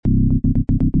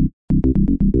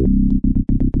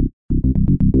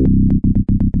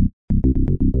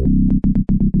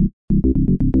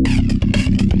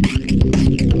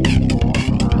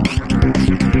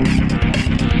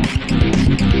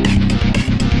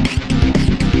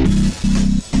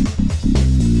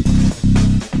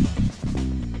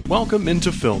Welcome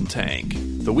into Film Tank,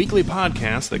 the weekly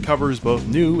podcast that covers both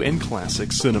new and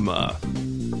classic cinema.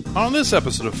 On this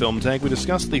episode of Film Tank, we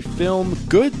discuss the film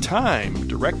Good Time,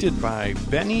 directed by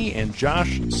Benny and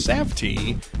Josh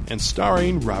Safdie, and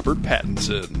starring Robert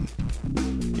Pattinson.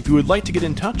 If you would like to get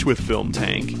in touch with Film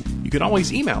Tank, you can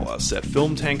always email us at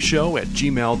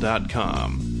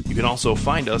filmtankshow@gmail.com. You can also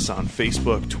find us on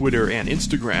Facebook, Twitter, and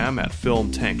Instagram at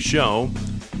Film Tank Show.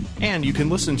 And you can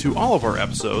listen to all of our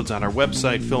episodes on our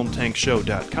website,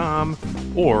 filmtankshow.com,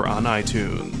 or on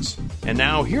iTunes. And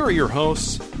now, here are your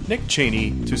hosts, Nick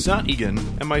Cheney, Toussaint Egan,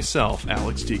 and myself,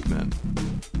 Alex Diekman.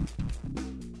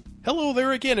 Hello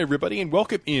there again, everybody, and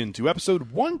welcome into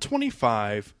episode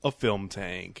 125 of Film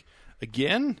Tank.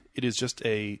 Again, it is just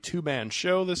a two-man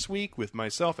show this week with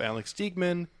myself, Alex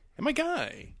Diekman, and my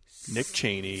guy, Nick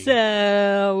Cheney.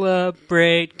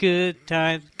 Celebrate good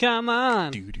times. Come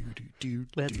on.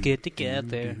 Let's get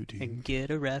together and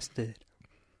get arrested.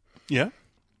 Yeah?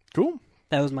 Cool.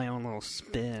 That was my own little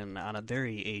spin on a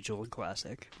very age-old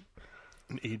classic.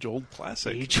 An age-old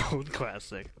classic? Age-old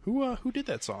classic. Who did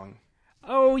that song?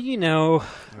 Oh, you know.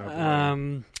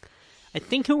 Oh, I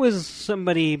think it was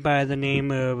somebody by the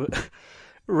name of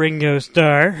Ringo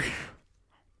Starr.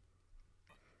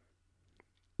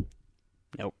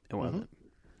 Nope, it wasn't.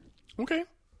 Okay.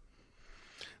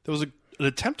 That was an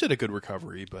attempt at a good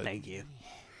recovery, but... Thank you.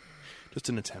 Just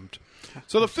an attempt.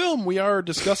 So the film we are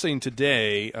discussing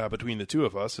today, between the two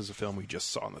of us, is a film we just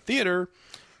saw in the theater,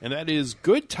 and that is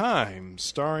Good Time,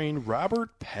 starring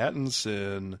Robert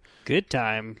Pattinson. Good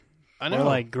time. I know. More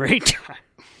like great time.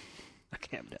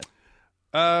 Okay, I'm dead.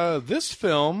 This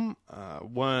film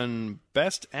won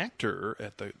Best Actor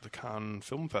at the Cannes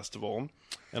Film Festival,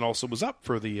 and also was up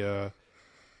for the... I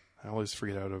always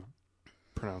forget how to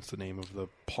pronounce the name of the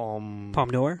Palme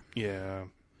d'Or? Yeah.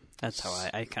 That's how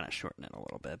I kind of shorten it a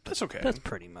little bit. But that's okay. That's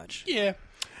pretty much. Yeah.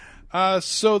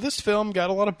 So this film got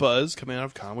a lot of buzz coming out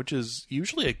of Cannes, which is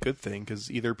usually a good thing, because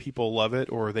either people love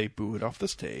it or they boo it off the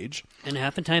stage. And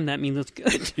half the time that means it's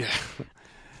good. Yeah.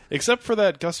 Except for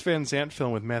that Gus Van Sant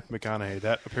film with Matthew McConaughey.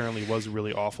 That apparently was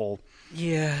really awful.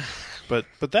 Yeah. But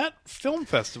that film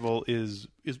festival is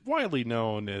widely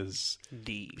known as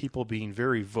people being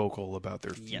very vocal about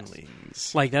their feelings.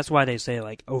 Yes. Like, that's why they say,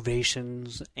 like,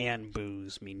 ovations and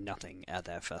boos mean nothing at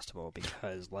that festival,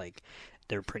 because, like,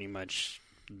 they're pretty much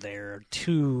there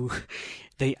to...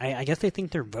 I guess they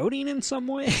think they're voting in some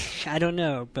way? I don't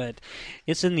know, but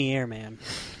it's in the air, man.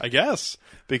 I guess,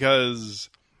 because...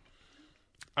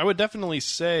 I would definitely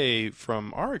say,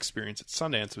 from our experience at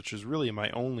Sundance, which is really my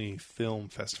only film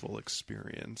festival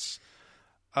experience,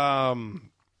 I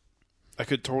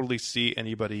could totally see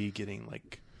anybody getting,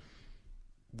 like,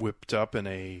 whipped up in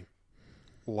a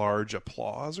large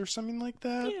applause or something like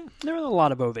that. Yeah, there were a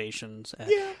lot of ovations.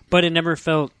 Yeah. But it never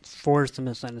felt forced in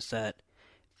the sense that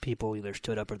people either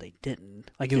stood up or they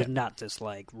didn't. Like, it was not this,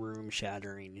 like,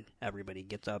 room-shattering, everybody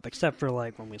gets up, except for,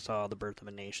 like, when we saw The Birth of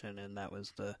a Nation, and that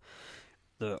was the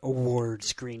award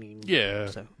screening. Yeah,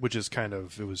 so. Which is kind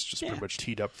of, it was just pretty much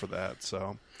teed up for that,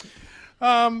 so.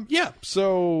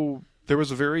 So there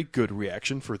was a very good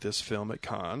reaction for this film at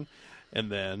Cannes,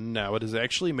 and then now it has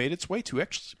actually made its way to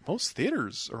most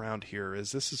theaters around here,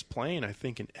 as this is playing, I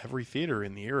think, in every theater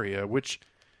in the area, which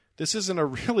this isn't a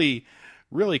really,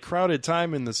 really crowded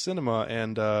time in the cinema,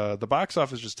 and the box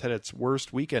office just had its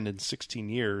worst weekend in 16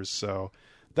 years, so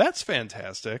that's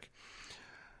fantastic.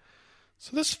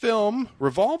 So this film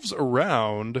revolves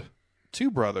around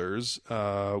two brothers,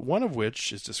 one of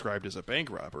which is described as a bank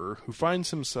robber who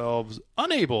finds himself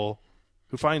unable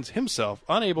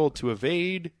to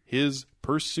evade his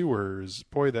pursuers.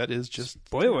 Boy, that is just...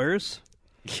 Spoilers.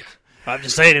 Yeah. I'm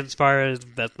just saying, as far as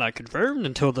that's not confirmed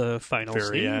until the final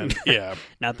scene. End. Yeah.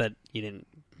 Not that you didn't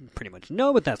pretty much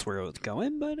know, but that's where it was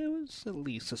going, but it was at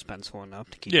least suspenseful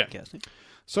enough to keep you guessing.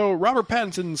 So Robert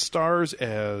Pattinson stars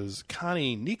as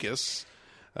Connie Nikas.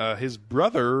 His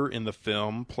brother in the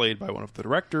film, played by one of the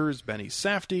directors, Benny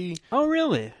Safdie. Oh,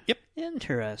 really? Yep.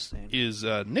 Interesting. Is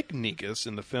Nick Nikas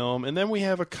in the film. And then we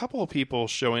have a couple of people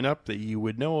showing up that you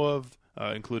would know of,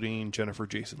 including Jennifer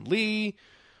Jason Leigh,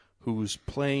 who's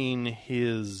playing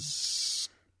his...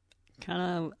 kind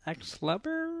of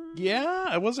ex-lover? Yeah,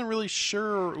 I wasn't really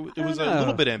sure. It was a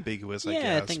little bit ambiguous, I guess.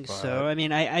 Yeah, I think so. I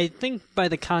mean, I think by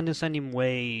the condescending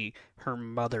way her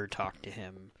mother talked to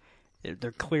him,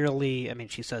 they're clearly, I mean,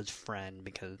 she says friend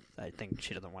because I think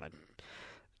she doesn't want to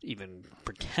even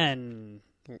pretend,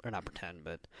 or not pretend,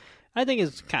 but I think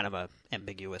it's kind of a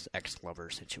ambiguous ex-lover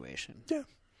situation. Yeah.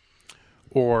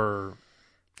 Or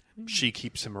she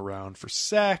keeps him around for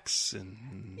sex,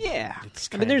 and yeah. it's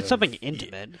I mean, there's kind something of-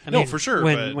 intimate. I No, mean, for sure,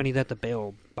 When but- when he's at the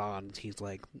bail bonds, he's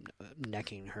like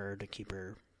necking her to keep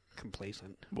her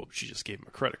complacent. Well, she just gave him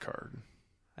a credit card.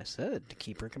 I said to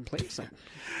keep her complacent.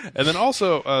 And then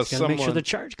also Gotta someone... make sure the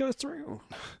charge goes through,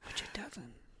 which it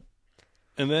doesn't.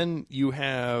 And then you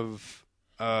have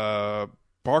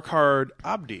Barkhad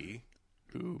Abdi,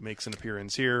 who makes an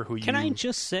appearance here, Can I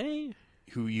just say,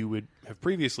 who you would have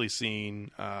previously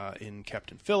seen in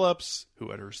Captain Phillips,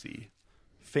 who utters the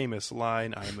famous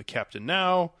line, "I am the captain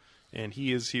now," and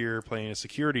he is here playing a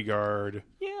security guard.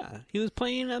 yeah, he was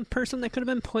playing a person that could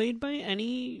have been played by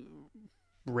any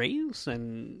race,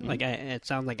 and like it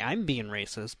sounds like I'm being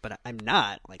racist, but I'm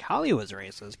not. Like Hollywood's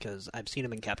racist because I've seen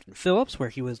him in Captain Phillips, where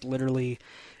he was literally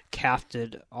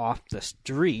casted off the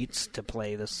streets to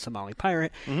play this Somali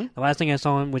pirate. The last thing I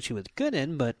saw him, which he was good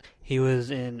in, but he was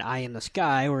in Eye in the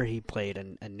Sky, where he played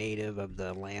a native of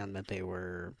the land that they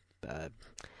were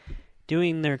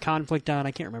doing their conflict on.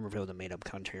 I can't remember if it was a made-up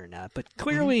country or not, but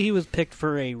clearly he was picked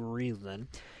for a reason.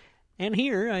 And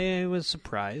here, I was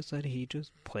surprised that he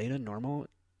just played a normal,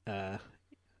 now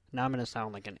I'm going to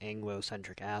sound like an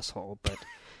Anglo-centric asshole, but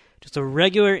just a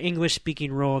regular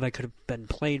English-speaking role that could have been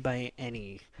played by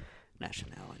any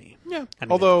nationality. Yeah, I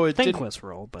mean, although a it thankless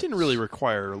role, but didn't really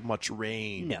require much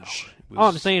range. No. It was- All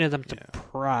I'm saying is I'm yeah.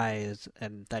 surprised,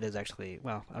 and that is actually,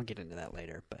 well, I'll get into that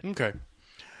later, but Okay.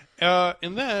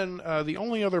 And then the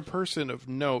only other person of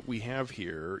note we have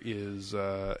here is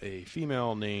a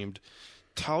female named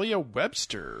Talia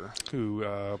Webster, who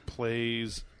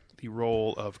plays the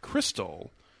role of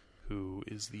Crystal, who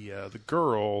is the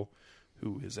girl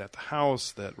who is at the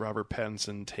house that Robert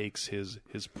Pattinson takes his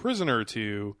prisoner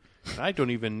to. And I don't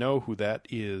even know who that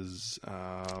is.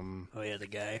 oh yeah, the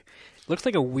guy looks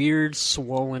like a weird,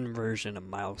 swollen version of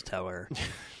Miles Teller.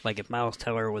 Like if Miles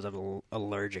Teller was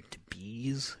allergic to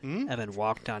bees, and then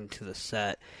walked onto the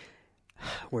set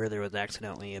where there was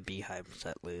accidentally a beehive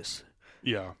set loose.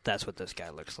 Yeah. That's what this guy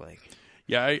looks like.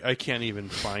 Yeah, I can't even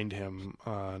find him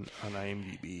on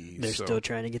IMDb. They're so still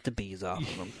trying to get the bees off of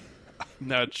him.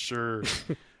 not sure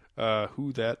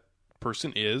who that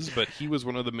person is, but he was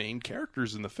one of the main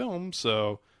characters in the film,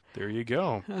 so there you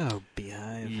go. Oh,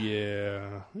 beehive.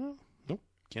 Yeah. Well, nope,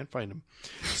 can't find him.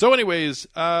 So anyways,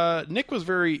 Nick was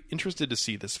very interested to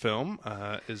see this film,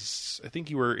 as I think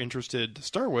you were interested to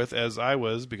start with, as I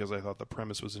was, because I thought the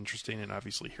premise was interesting, and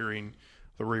obviously hearing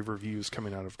the rave reviews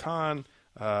coming out of Cannes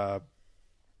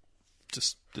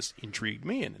just intrigued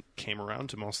me, and it came around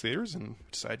to most theaters, and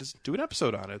decided to do an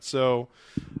episode on it. So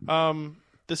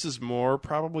this is more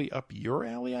probably up your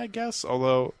alley, I guess,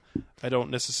 although I don't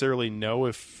necessarily know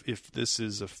if this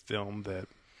is a film that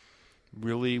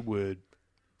really would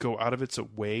go out of its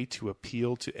way to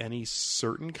appeal to any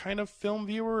certain kind of film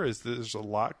viewer, as there's a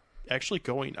lot actually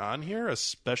going on here,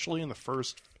 especially in the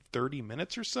first 30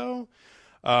 minutes or so.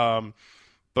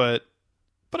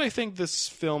 But I think this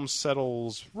film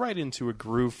settles right into a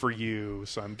groove for you,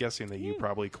 so I'm guessing that you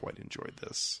probably quite enjoyed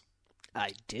this. I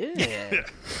did. Do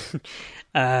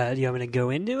you want me to go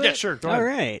into it? Yeah, sure, go ahead. All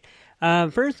right.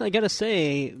 First, I gotta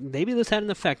say, maybe this had an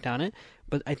effect on it,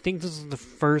 but I think this is the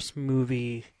first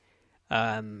movie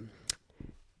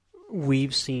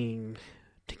we've seen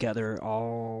together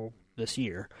all this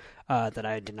year that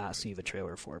I did not see the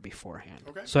trailer for beforehand.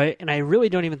 Okay. So, I really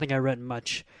don't even think I read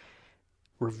much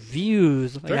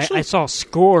reviews. Like, Actually- I saw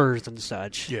scores and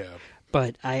such. Yeah.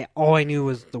 But all I knew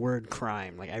was the word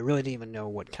crime. Like I really didn't even know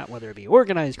whether it be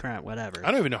organized crime, whatever.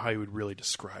 I don't even know how you would really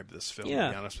describe this film, Yeah.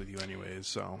 to be honest with you anyways.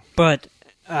 So But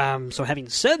so having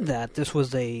said that, this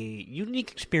was a unique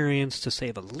experience to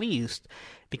say the least,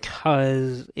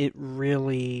 because it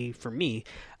really, for me,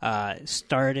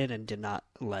 started and did not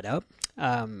let up.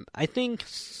 I think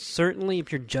certainly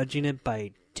if you're judging it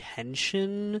by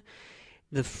tension,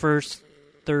 the first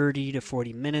 30 to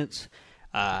 40 minutes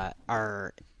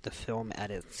are the film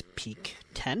at its peak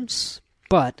tense,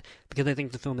 but because I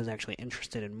think the film is actually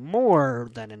interested in more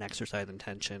than an exercise in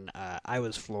tension, I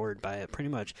was floored by it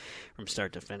pretty much from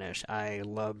start to finish. I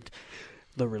loved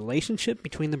the relationship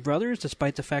between the brothers,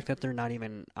 despite the fact that they're not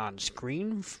even on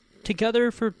screen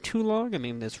together for too long. I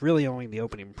mean, it's really only the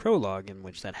opening prologue in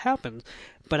which that happens,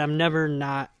 but I'm never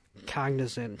not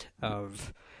cognizant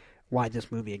of why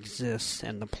this movie exists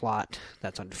and the plot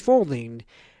that's unfolding,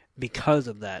 because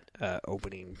of that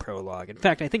opening prologue. In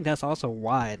fact, I think that's also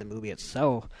why the movie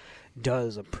itself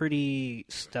does a pretty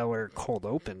stellar cold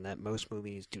open that most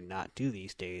movies do not do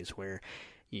these days, where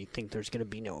you think there's going to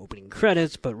be no opening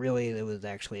credits, but really it was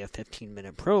actually a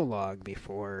 15-minute prologue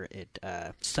before it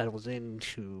settles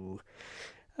into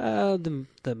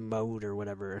the mode or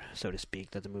whatever, so to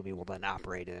speak, that the movie will then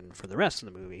operate in for the rest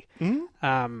of the movie.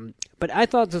 Mm-hmm. But I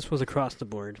thought this was across the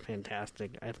board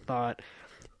fantastic. I thought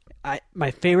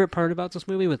my favorite part about this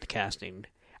movie was the casting.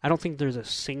 I don't think there's a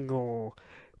single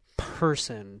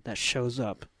person that shows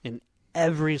up in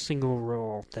every single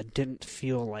role that didn't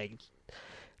feel like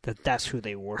that's who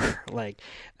they were. Like,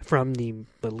 from the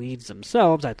leads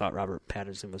themselves, I thought Robert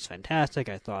Pattinson was fantastic.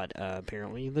 I thought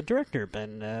apparently the director,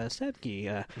 Ben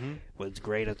Sadke, was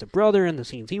great as the brother in the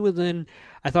scenes he was in.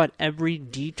 I thought every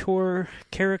detour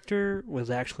character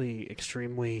was actually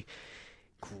extremely,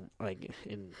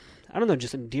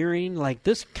 just endearing. Like,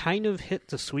 this kind of hit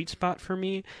the sweet spot for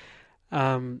me,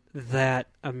 that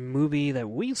a movie that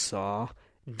we saw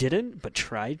didn't, but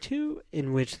tried to,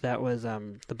 in which that was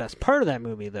the best part of that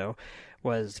movie, though,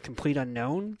 was Complete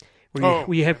Unknown,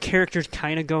 where you have characters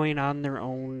kind of going on their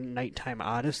own nighttime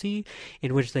odyssey,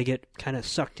 in which they get kind of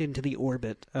sucked into the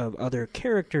orbit of other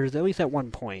characters, at least at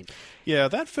one point. Yeah,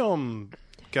 that film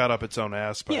got up its own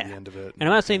ass by the end of it. And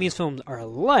I'm not saying these films are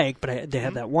alike, but they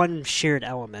have that one shared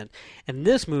element. And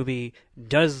this movie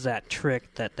does that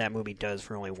trick that movie does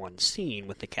for only one scene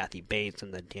with the Kathy Bates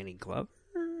and the Danny Glover,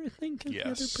 I think. Is the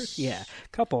other person. Yeah,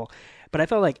 couple. But I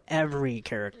felt like every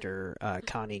character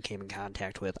Connie came in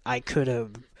contact with, I could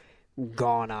have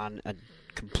gone on a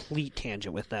complete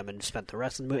tangent with them and spent the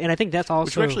rest of the movie. And I think that's also...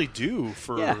 Which we actually do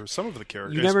for some of the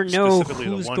characters. You never know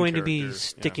who's going to be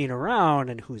sticking around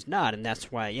and who's not. And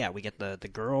that's why, we get the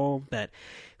girl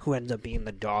who ends up being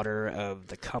the daughter of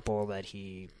the couple that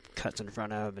he cuts in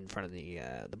front of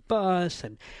the bus.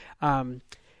 And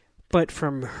but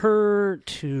from her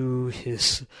to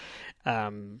his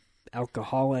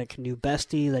alcoholic new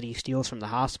bestie that he steals from the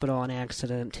hospital on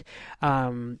accident...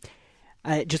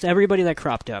 just everybody that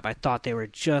cropped up, I thought they were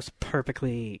just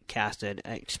perfectly casted,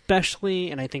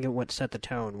 especially, and I think what set the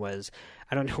tone was,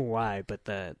 I don't know why, but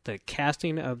the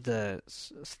casting of the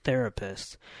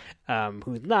therapist,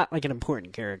 who's not like an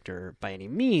important character by any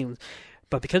means,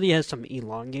 but because he has some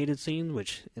elongated scenes,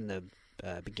 which in the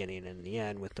beginning and the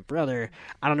end with the brother,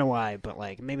 I don't know why, but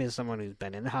like maybe it's someone who's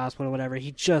been in the hospital or whatever,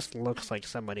 he just looks like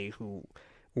somebody who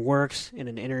works in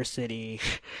an inner city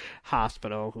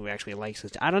hospital who actually likes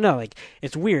his... I don't know, like,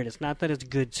 it's weird. It's not that it's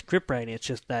good script writing, it's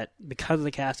just that because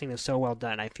the casting is so well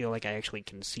done, I feel like I actually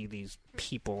can see these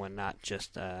people and not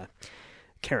just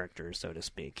characters, so to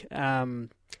speak. Aside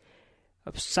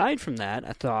from that,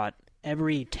 I thought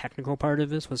every technical part of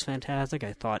this was fantastic.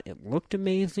 I thought it looked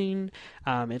amazing.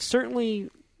 It certainly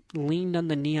leaned on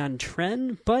the neon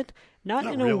trend, but not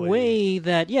in really. A way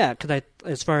that, because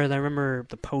as far as I remember,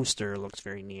 the poster looks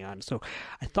very neon. So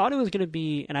I thought it was going to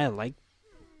be, and I like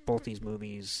both these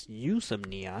movies' use of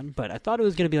neon, but I thought it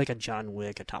was going to be like a John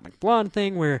Wick Atomic Blonde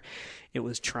thing where it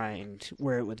was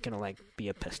where it was going to like be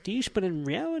a pastiche, but in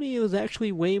reality it was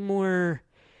actually way more...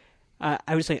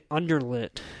 I would say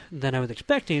underlit than I was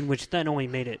expecting, which then only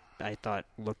made it, I thought,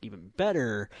 look even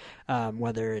better.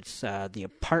 Whether it's the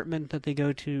apartment that they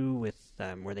go to with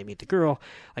where they meet the girl,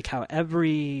 like how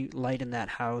every light in that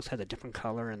house has a different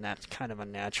color, and that's kind of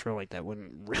unnatural. Like that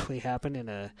wouldn't really happen in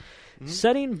a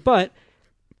setting, but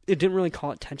it didn't really call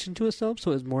attention to itself,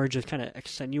 so it was more just kind of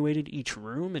accentuated each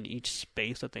room and each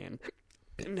space that they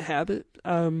inhabit.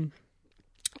 So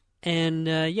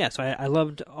I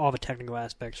loved all the technical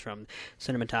aspects from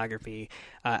cinematography.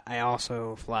 I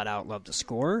also flat out loved the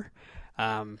score.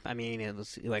 It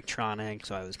was electronic,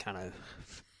 so I was kind of,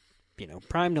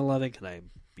 primed to love it because I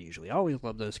usually always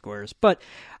love those scores. But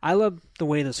I love the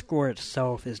way the score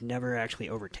itself is never actually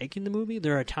overtaking the movie.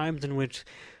 There are times in which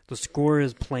the score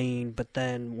is playing, but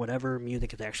then whatever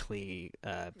music is actually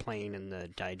playing in the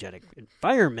diegetic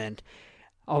environment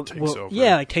takes over.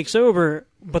 Yeah, it takes over,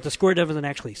 but the score doesn't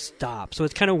actually stop. So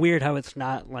it's kind of weird how it's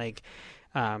not like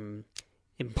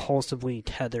impulsively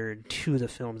tethered to the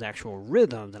film's actual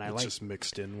rhythms. And it's just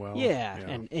mixed in well. Yeah,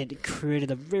 and it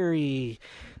created a very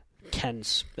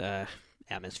tense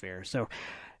atmosphere. So,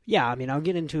 I'll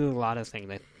get into a lot of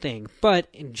things, I think. But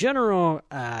in general,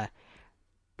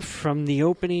 from the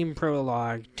opening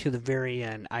prologue to the very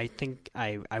end, I think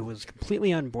I was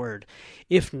completely on board.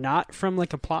 If not from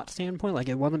like a plot standpoint, like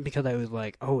it wasn't because I was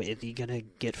like, oh, is he gonna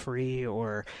get free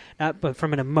or not? But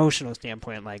from an emotional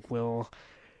standpoint, like, will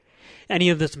any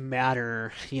of this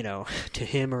matter, to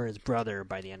him or his brother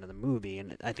by the end of the movie?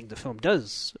 And I think the film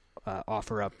does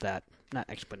offer up that not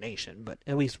explanation, but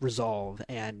at least resolve.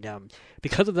 And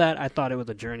because of that, I thought it was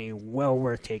a journey well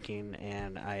worth taking,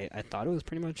 and I thought it was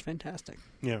pretty much fantastic.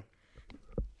 Yeah.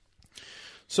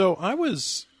 So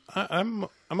I'm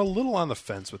a little on the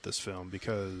fence with this film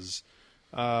because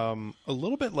a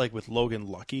little bit like with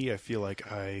Logan Lucky, I feel like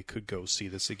I could go see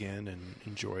this again and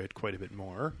enjoy it quite a bit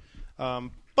more.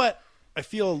 But I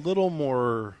feel a little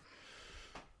more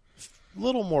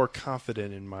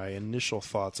confident in my initial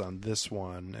thoughts on this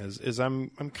one, as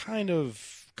I'm kind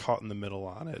of caught in the middle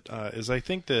on it. As I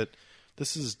think that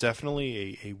this is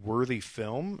definitely a worthy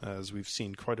film, as we've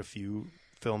seen quite a few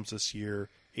films this year.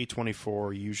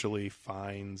 A24 usually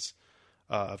finds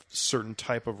a certain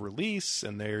type of release,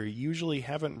 and they usually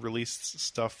haven't released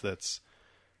stuff that's,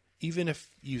 even if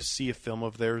you see a film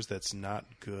of theirs that's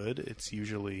not good, it's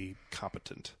usually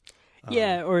competent.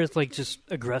 Yeah, or it's like just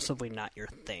aggressively not your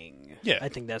thing. Yeah. I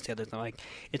think that's the other thing. Like,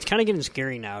 it's kind of getting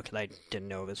scary now because I didn't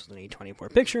know this was an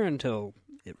A24 picture until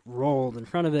it rolled in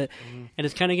front of it. Mm-hmm. And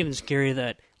it's kind of getting scary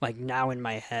that, like, now in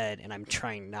my head, and I'm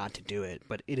trying not to do it,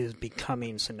 but it is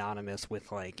becoming synonymous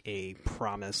with, like, a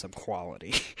promise of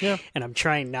quality. Yeah. And I'm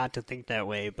trying not to think that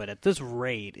way, but at this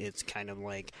rate, it's kind of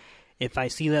like, if I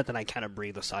see that, then I kind of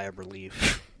breathe a sigh of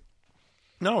relief.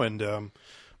 No, and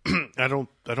I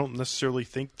don't necessarily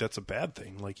think that's a bad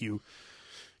thing. Like, you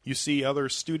see other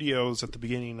studios at the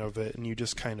beginning of it, and you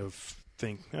just kind of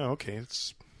think, oh, okay,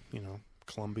 it's,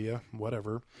 Columbia,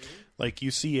 whatever. Mm-hmm. Like,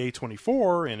 you see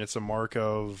A24, and it's a mark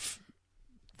of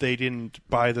they didn't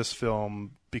buy this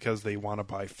film because they want to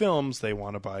buy films; they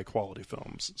want to buy quality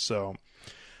films. So,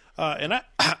 and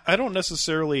I don't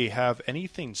necessarily have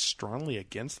anything strongly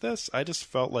against this. I just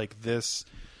felt like this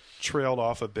trailed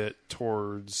off a bit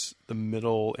towards the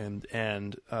middle and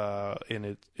end,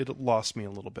 and it lost me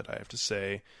a little bit, I have to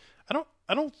say.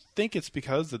 I don't think it's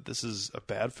because that this is a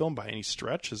bad film by any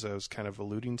stretch, as I was kind of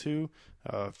alluding to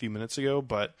a few minutes ago,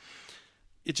 but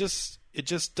it just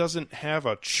doesn't have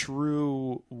a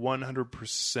true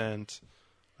 100%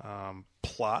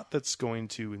 plot that's going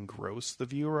to engross the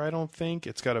viewer, I don't think.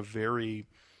 It's got a very,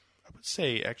 I would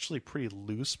say, actually pretty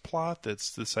loose plot.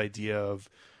 That's this idea of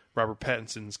Robert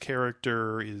Pattinson's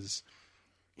character is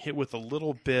hit with a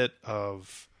little bit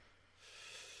of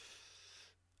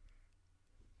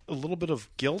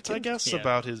guilt, I guess, yeah.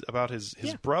 about his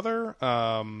brother.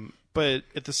 But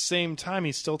at the same time,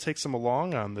 he still takes him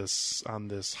along on this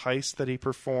heist that he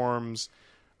performs.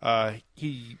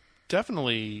 He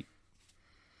definitely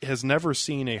has never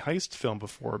seen a heist film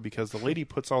before because the lady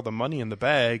puts all the money in the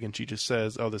bag and she just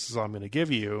says, "Oh, this is all I'm going to give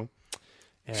you."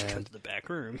 And she goes to the back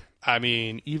room. I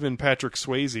mean, even Patrick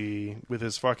Swayze with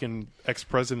his fucking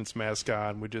ex-president's mask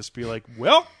on would just be like,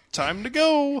 well, time to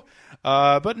go.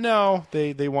 But no,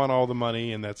 they want all the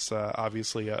money, and that's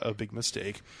obviously a big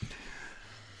mistake.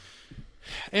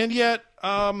 And yet,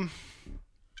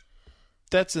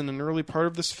 that's in an early part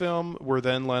of this film. We're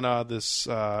then led on this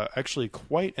actually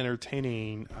quite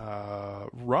entertaining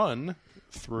run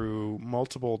through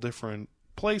multiple different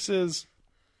places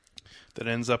that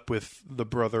ends up with the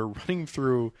brother running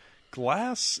through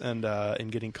glass and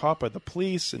getting caught by the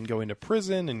police and going to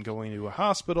prison and going to a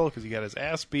hospital because he got his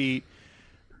ass beat.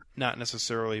 Not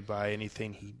necessarily by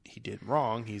anything he did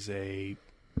wrong. He's a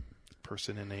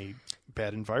person in a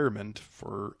bad environment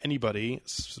for anybody,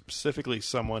 specifically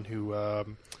someone who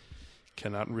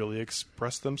cannot really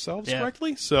express themselves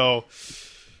correctly. So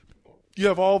you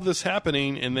have all of this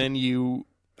happening, and then you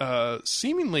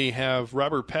seemingly have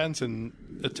Robert Pattinson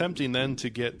attempting then to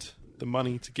get the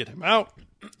money to get him out,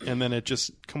 and then it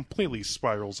just completely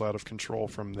spirals out of control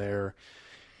from there.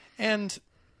 And,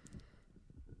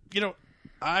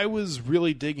 I was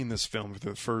really digging this film for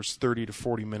the first 30 to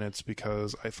 40 minutes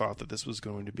because I thought that this was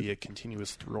going to be a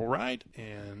continuous thrill ride,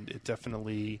 and it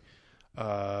definitely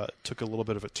took a little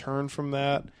bit of a turn from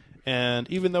that. And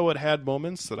even though it had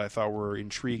moments that I thought were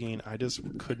intriguing, I just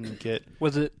couldn't get...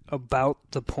 Was it about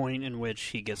the point in which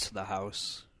he gets to the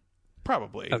house?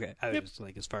 Probably. Okay, I was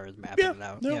like, as far as mapping it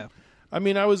out. No. Yeah. I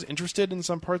mean, I was interested in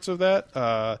some parts of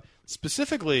that.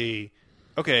 Specifically,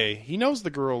 okay, he knows the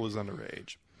girl is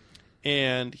underage,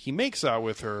 and he makes out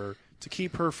with her to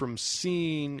keep her from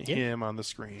seeing him on the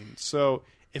screen. So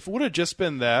if it would have just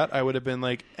been that, I would have been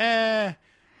like,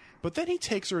 But then he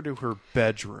takes her to her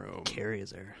bedroom.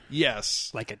 Carries her.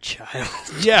 Yes. Like a child.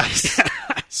 Yes.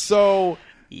 So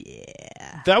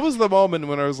yeah. That was the moment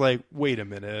when I was like, wait a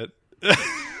minute.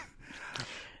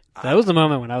 That was the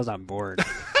moment when I was on board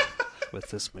with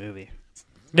this movie.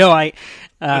 No,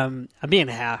 I'm being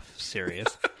half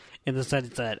serious in the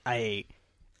sense that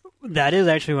that is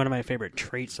actually one of my favorite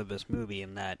traits of this movie,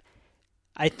 in that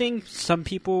I think some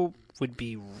people would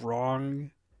be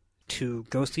wrong to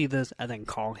go see this and then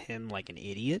call him like an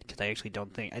idiot, because I actually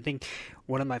don't think. I think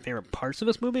one of my favorite parts of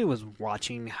this movie was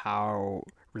watching how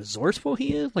resourceful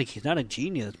he is. Like, he's not a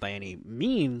genius by any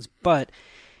means, but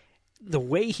the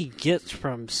way he gets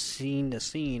from scene to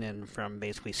scene and from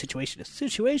basically situation to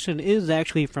situation is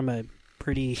actually from a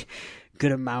pretty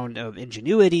good amount of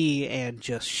ingenuity and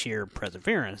just sheer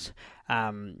perseverance.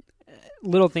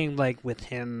 Little things like with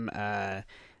him, and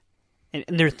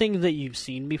there are things that you've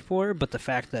seen before, but the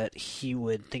fact that he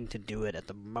would think to do it at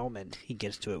the moment he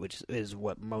gets to it, which is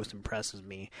what most impresses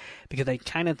me, because I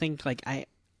kind of think, like,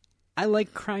 I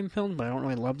like crime films, but I don't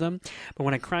really love them. But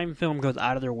when a crime film goes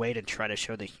out of their way to try to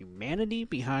show the humanity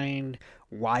behind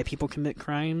why people commit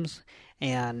crimes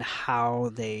and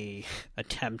how they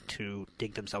attempt to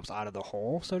dig themselves out of the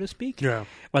hole, so to speak,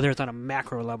 whether it's on a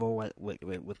macro level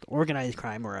with organized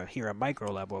crime or a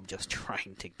micro level of just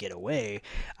trying to get away,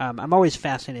 I'm always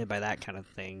fascinated by that kind of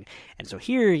thing. And so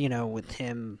here, with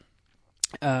him...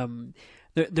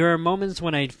 There are moments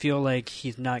when I feel like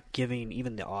he's not giving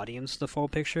even the audience the full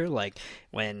picture, like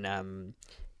when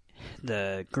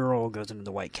the girl goes into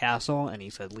the White Castle and he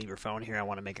said, "Leave your phone here, I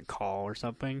want to make a call," or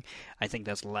something. I think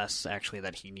that's less actually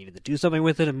that he needed to do something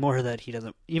with it, and more that he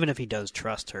doesn't, even if he does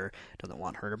trust her, doesn't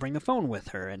want her to bring the phone with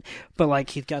her. But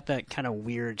like, he's got that kind of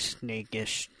weird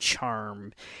snake-ish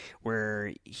charm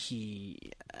where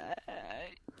he,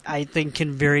 I think,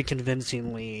 can very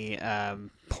convincingly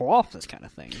pull off this kind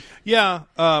of thing. Yeah,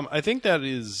 I think that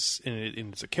is,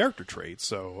 it's a character trait,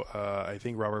 so I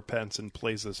think Robert Pattinson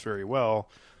plays this very well,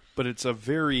 but it's a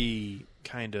very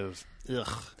kind of,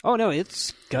 ugh. Oh, no,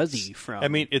 it's scuzzy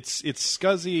it's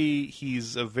scuzzy.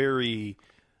 He's a very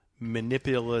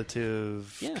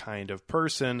manipulative kind of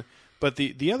person, but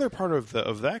the other part of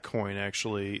that coin,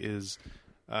 actually, is...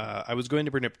 I was going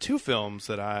to bring up two films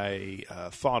that I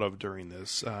thought of during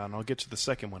this, and I'll get to the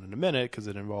second one in a minute because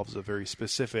it involves a very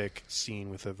specific scene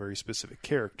with a very specific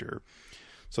character.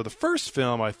 So the first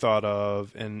film I thought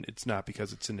of, and it's not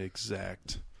because it's an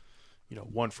exact,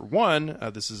 one for one,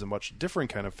 this is a much different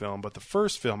kind of film, but the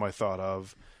first film I thought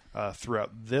of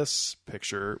throughout this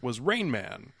picture was Rain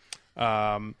Man,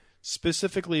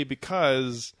 specifically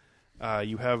because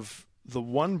you have... the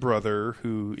one brother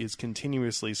who is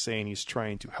continuously saying he's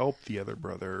trying to help the other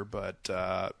brother, but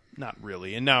not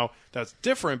really. And now that's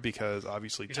different because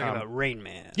obviously You're talking about Rain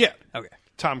Man. Yeah. Okay.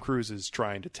 Tom Cruise is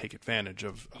trying to take advantage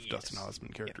of Dustin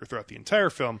Hoffman's character throughout the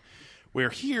entire film, where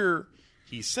here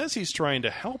he says he's trying to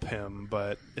help him,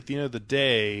 but at the end of the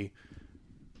day,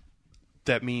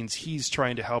 that means he's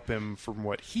trying to help him from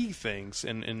what he thinks.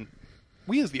 And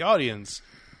we as the audience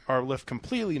are left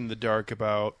completely in the dark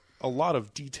about a lot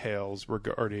of details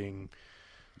regarding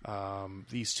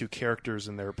these two characters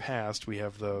in their past. We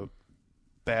have the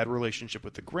bad relationship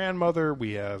with the grandmother.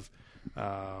 We have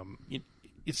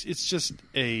it's just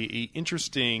a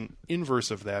interesting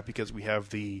inverse of that, because we have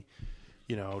the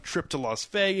trip to Las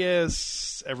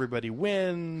Vegas, everybody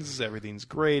wins, everything's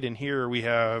great, and here we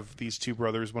have these two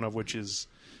brothers, one of which is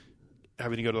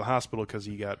having to go to the hospital because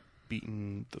he got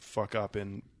beaten the fuck up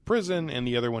in prison, and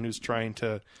the other one who's trying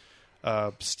to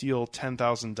steal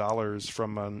 $10,000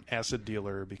 from an acid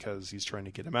dealer because he's trying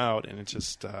to get him out, and it's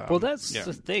just... well, that's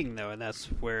the thing, though, and that's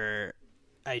where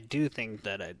I do think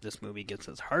that this movie gets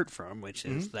its heart from, which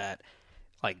is that,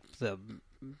 like, the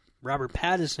Robert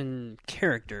Pattinson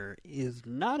character is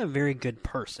not a very good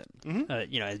person.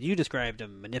 As you described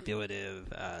him, manipulative,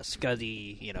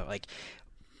 scuzzy,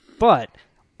 but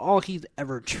all he's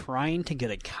ever trying to get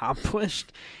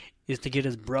accomplished is to get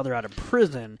his brother out of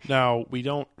prison. Now, we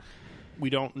don't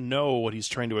know what he's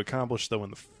trying to accomplish, though,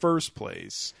 in the first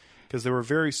place, because they were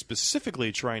very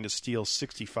specifically trying to steal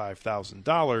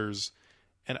 $65,000.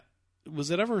 And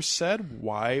was it ever said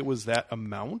why it was that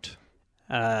amount?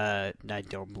 I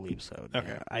don't believe so. No.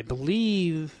 Okay. I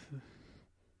believe...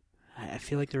 I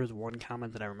feel like there was one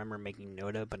comment that I remember making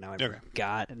note of, but now I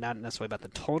forgot. Not necessarily about the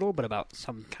total, but about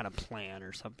some kind of plan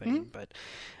or something. But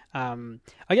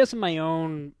I guess in my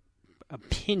own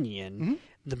opinion...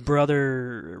 the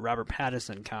brother, Robert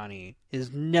Pattinson, Connie,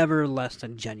 is never less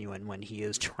than genuine when he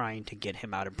is trying to get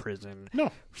him out of prison.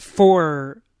 No.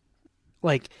 For,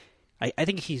 like, I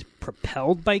think he's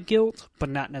propelled by guilt, but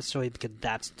not necessarily because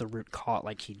that's the root cause.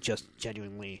 Like, he just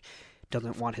genuinely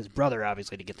doesn't want his brother,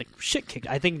 obviously, to get the shit kicked.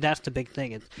 I think that's the big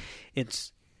thing.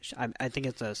 I think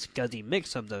it's a scuzzy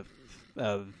mix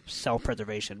of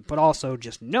self-preservation, but also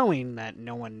just knowing that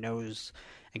no one knows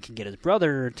and can get his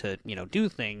brother to, do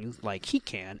things like he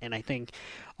can. And I think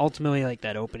ultimately, like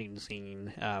that opening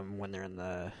scene when they're in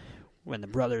the when the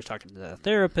brother's talking to the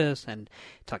therapist and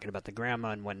talking about the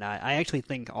grandma and whatnot, I actually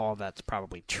think all of that's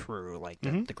probably true. Like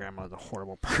that the grandma is a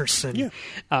horrible person,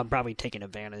 probably taking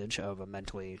advantage of a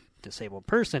mentally disabled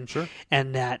person,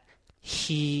 and that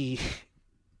he,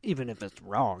 even if it's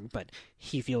wrong, but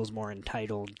he feels more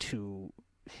entitled to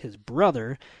his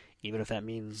brother, even if that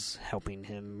means helping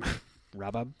him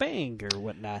rob a bank or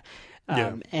whatnot.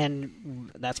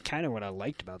 And that's kind of what I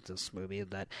liked about this movie,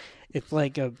 that it's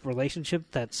like a relationship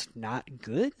that's not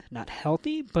good, not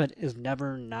healthy, but is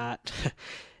never not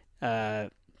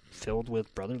filled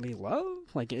with brotherly love.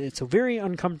 Like, it's a very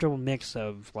uncomfortable mix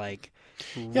of, like,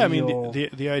 I mean,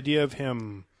 the idea of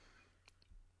him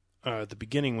at the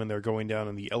beginning when they're going down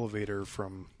in the elevator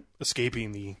from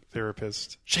escaping the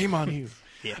therapist, shame on you.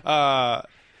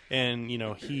 And, you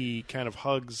know, he kind of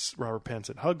hugs Robert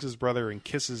Pattinson, hugs his brother and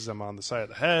kisses him on the side of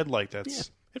the head. Like,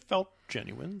 it felt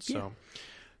genuine. So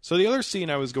the other scene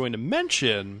I was going to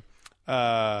mention,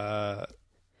 it's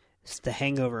The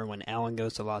Hangover when Alan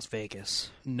goes to Las Vegas.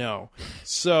 No.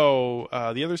 So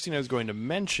the other scene I was going to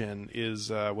mention is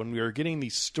when we were getting the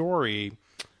story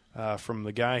from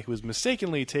the guy who was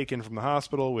mistakenly taken from the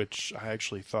hospital, which I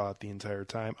actually thought the entire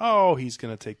time, oh, he's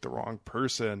going to take the wrong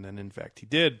person. And in fact, he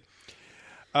did.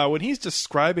 When he's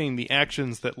describing the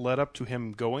actions that led up to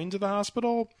him going to the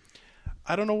hospital,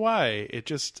 I don't know why.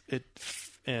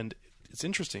 And it's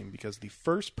interesting because the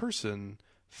first person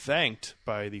thanked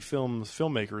by the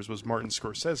filmmakers was Martin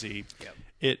Scorsese.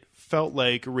 It felt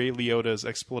like Ray Liotta's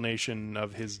explanation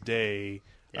of his day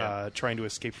trying to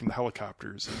escape from the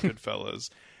helicopters in Goodfellas.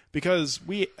 Because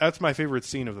that's my favorite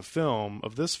scene of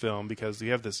this film, because we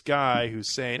have this guy who's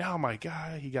saying, oh my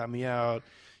God, he got me out.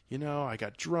 You know, I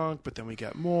got drunk, but then we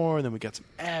got more, and then we got some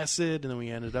acid, and then we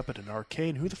ended up at an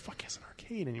arcade. Who the fuck has an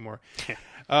arcade anymore?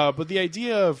 But the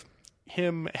idea of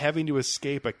him having to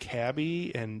escape a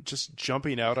cabbie and just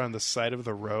jumping out on the side of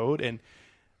the road, and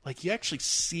like you actually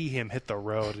see him hit the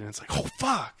road, and it's like, oh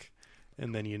fuck!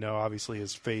 And then, you know, obviously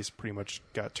his face pretty much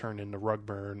got turned into rug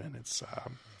burn, and it's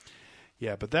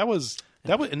but that was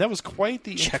quite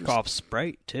the Chekhov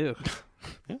Sprite too.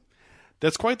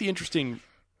 That's quite the interesting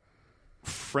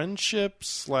friendship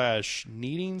 /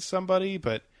 needing somebody,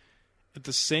 but at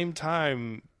the same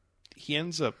time he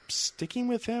ends up sticking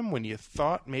with him when you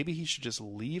thought maybe he should just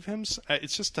leave him.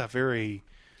 It's just a very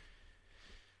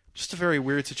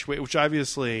weird situation, which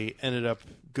obviously ended up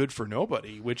good for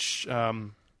nobody, which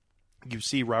you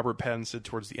see Robert Pattinson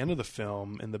towards the end of the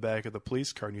film in the back of the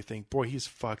police car, and you think, boy, he's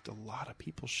fucked a lot of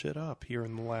people's shit up here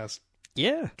in the last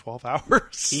 12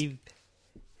 hours.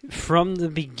 From the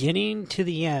beginning to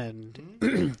the end,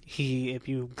 if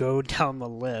you go down the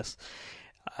list,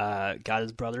 got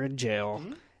his brother in jail.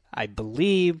 I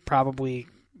believe probably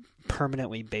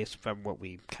permanently, based on what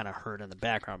we kind of heard in the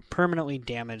background, permanently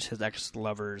damaged his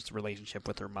ex-lover's relationship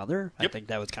with her mother. I think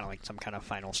that was kind of like some kind of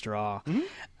final straw.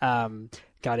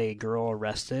 Got a girl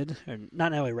arrested, or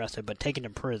not only arrested, but taken to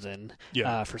prison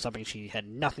for something she had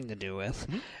nothing to do with,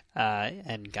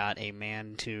 and got a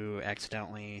man to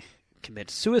accidentally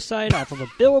commit suicide off of a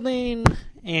building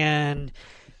and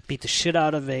beat the shit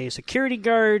out of a security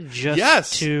guard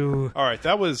to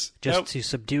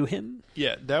subdue him.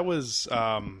 Yeah, that was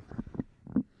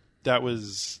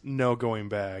no going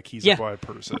back. He's a bad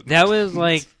person. That was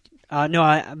like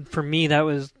for me that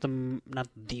was not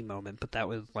the moment, but that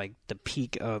was like the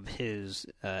peak of his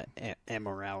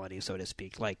immorality, so to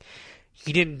speak. Like,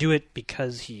 he didn't do it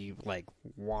because he like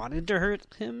wanted to hurt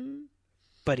him,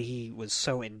 but he was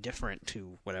so indifferent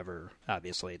to whatever,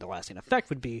 obviously, the lasting effect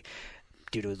would be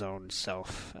due to his own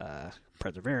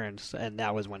self-perseverance. And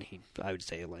that was when he, I would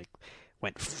say, like,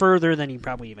 went further than he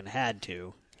probably even had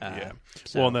to.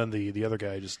 Well, and then the other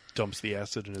guy just dumps the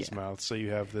acid in his mouth. So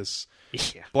you have this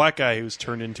black guy who's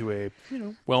turned into a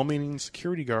well-meaning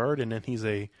security guard, and then he's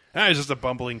just a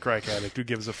bumbling crack addict. Who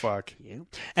gives a fuck?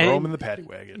 Throw him in the paddy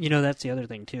wagon. You know, that's the other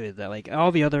thing, too, is that, like,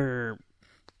 all the other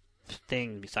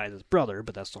thing besides his brother,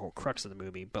 but that's the whole crux of the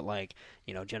movie. But, like,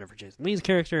 you know, Jennifer Jason Leigh's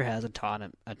character has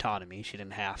autonomy. She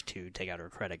didn't have to take out her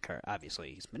credit card.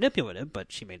 Obviously, he's manipulative,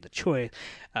 but she made the choice.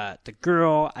 The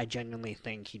girl, I genuinely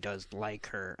think he does like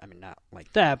her. I mean, not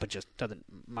like that, but just doesn't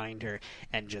mind her,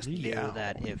 and just knew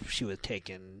that if she was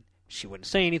taken, she wouldn't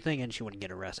say anything, and she wouldn't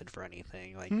get arrested for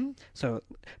anything. Like, so,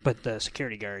 but the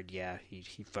security guard,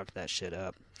 he fucked that shit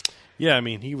up. Yeah, I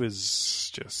mean, he was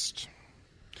just.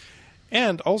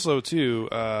 And also, too,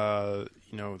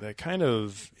 that kind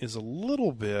of is a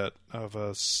little bit of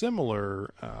a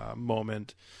similar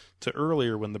moment to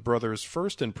earlier when the brother's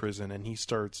first in prison and he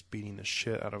starts beating the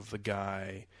shit out of the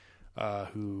guy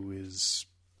who is,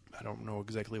 I don't know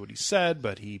exactly what he said,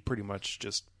 but he pretty much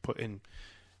just put in,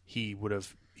 he would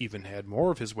have even had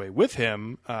more of his way with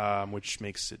him, which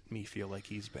makes me feel like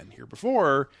he's been here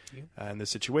before in this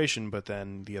situation. But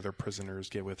then the other prisoners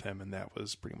get with him, and that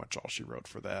was pretty much all she wrote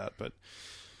for that. But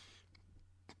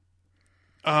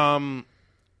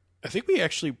I think we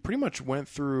actually pretty much went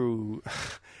through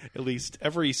at least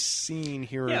every scene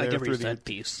here and there. Like every through set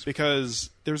piece. Because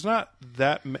there's not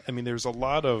that... I mean, there's a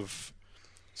lot of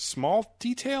small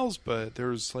details, but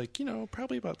there's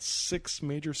probably about 6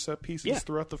 major set pieces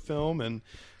throughout the film, and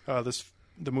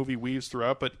the movie weaves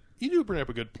throughout. But you do bring up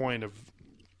a good point of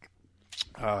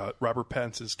Robert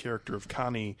Pattinson's character of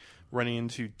Connie running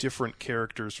into different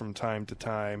characters from time to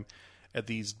time at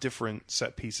these different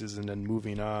set pieces and then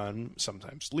moving on,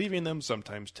 sometimes leaving them,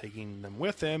 sometimes taking them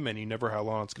with him, and you never know how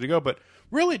long it's going to go. But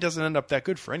really, it doesn't end up that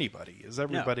good for anybody. Is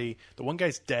everybody... No. The one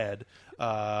guy's dead.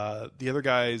 The other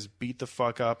guy's beat the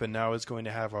fuck up and now is going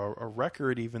to have a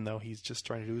record, even though he's just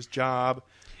trying to do his job.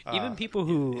 Even people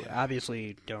who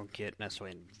obviously don't get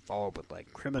necessarily involved with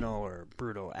like criminal or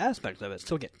brutal aspects of it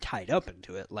still get tied up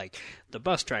into it. Like the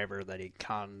bus driver that he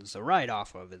cons a ride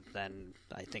off of is then,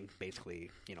 I think, basically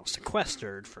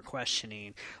sequestered for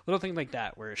questioning. Little things like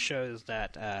that, where it shows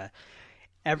that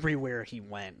everywhere he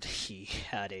went, he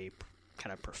had a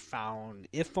kind of profound,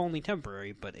 if only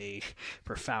temporary, but a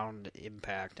profound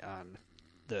impact on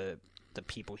the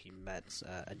people he met's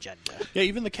agenda. Yeah,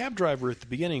 even the cab driver at the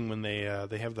beginning when they have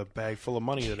the bag full of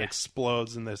money that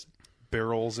explodes and this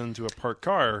barrels into a parked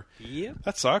car. Yeah,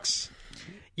 that sucks.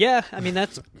 Yeah, I mean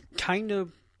that's kind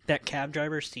of that cab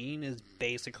driver scene is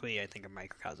basically, I think, a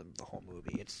microcosm of the whole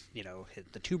movie. It's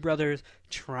the two brothers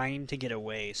trying to get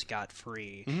away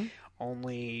scot-free,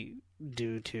 only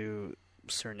due to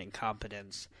certain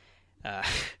incompetence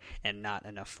and not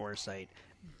enough foresight,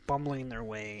 bumbling their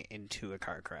way into a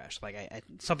car crash, like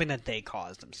something that they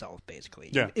caused themselves, basically.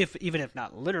 Yeah. Even if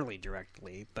not literally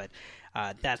directly, but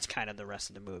that's kind of the rest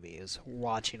of the movie, is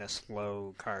watching a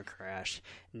slow car crash,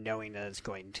 knowing that it's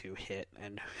going to hit,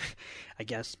 and I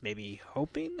guess maybe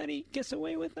hoping that he gets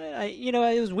away with it.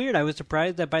 It was weird. I was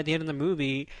surprised that by the end of the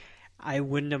movie, I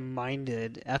wouldn't have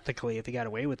minded ethically if he got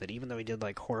away with it, even though he did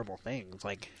like horrible things.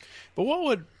 But what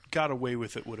would got away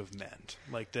with it would have meant?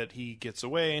 Like that he gets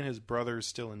away and his brother's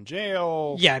still in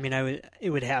jail? Yeah, I mean, it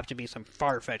would have to be some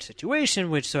far-fetched situation,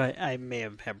 which I may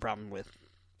have had a problem with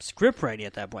script writing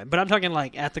at that point. But I'm talking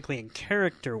like ethically and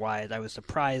character-wise. I was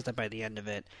surprised that by the end of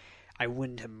it, I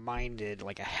wouldn't have minded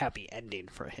like a happy ending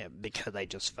for him, because I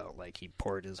just felt like he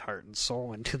poured his heart and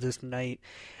soul into this night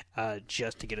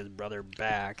just to get his brother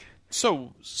back.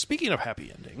 So, speaking of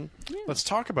happy ending, let's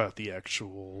talk about the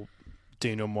actual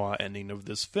denouement ending of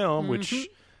this film, which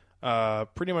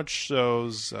pretty much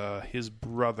shows his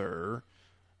brother,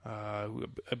 who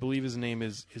I believe his name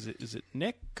is it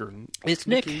Nick or it's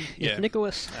Nicky? Nick. Yeah. It's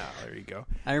Nicholas. Ah, there you go.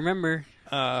 I remember.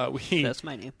 That's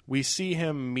my name. We see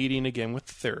him meeting again with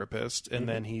the therapist, and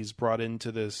then he's brought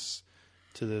into this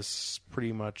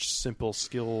pretty much simple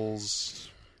skills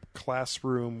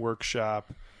classroom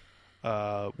workshop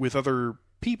with other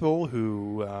people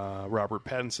who Robert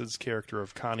Pattinson's character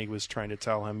of Connie was trying to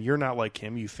tell him, you're not like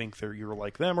him, you think you're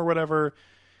like them or whatever,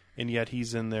 and yet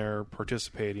he's in there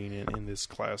participating in this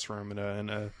classroom, and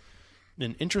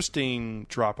an interesting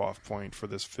drop-off point for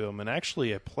this film, and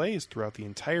actually it plays throughout the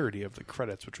entirety of the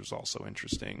credits, which was also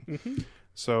interesting.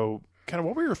 So kind of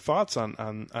what were your thoughts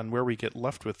on where we get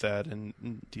left with that, and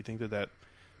do you think that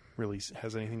really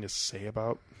has anything to say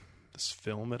about this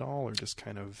film at all, or just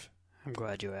kind of... I'm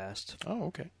glad you asked. Oh,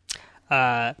 okay.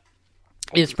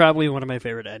 It's probably one of my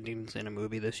favorite endings in a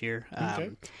movie this year.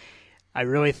 Okay. I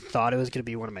really thought it was going to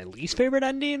be one of my least favorite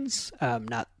endings.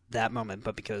 Not that moment,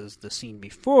 but because the scene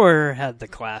before had the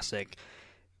classic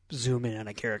zoom in on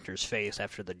a character's face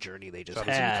after the journey they just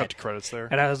had. Cut to credits there.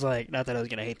 And I was like, not that I was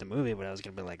going to hate the movie, but I was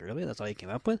going to be like, really? That's all you came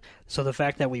up with? So the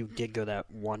fact that we did go that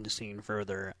one scene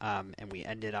further, and we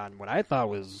ended on what I thought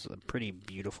was a pretty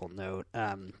beautiful note,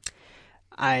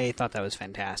 I thought that was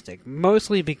fantastic.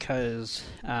 Mostly because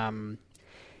I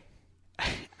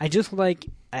feel like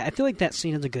that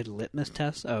scene is a good litmus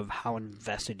test of how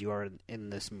invested you are in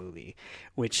this movie,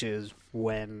 which is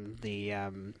when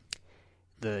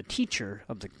the teacher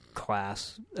of the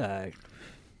class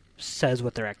says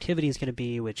what their activity is going to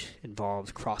be, which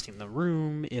involves crossing the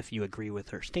room if you agree with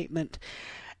her statement.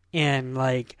 And,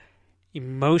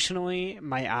 emotionally,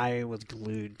 my eye was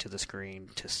glued to the screen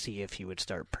to see if he would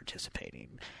start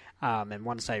participating. And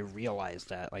once I realized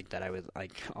that, that I was,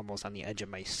 almost on the edge of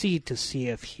my seat to see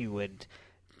if he would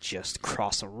just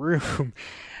cross a room,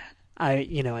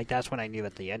 that's when I knew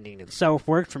that the ending itself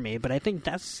worked for me. But I think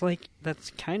that's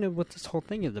kind of what this whole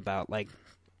thing is about.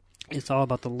 It's all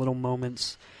about the little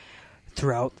moments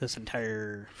throughout this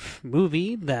entire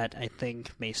movie that I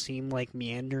think may seem like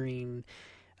meandering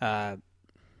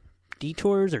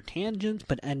detours or tangents,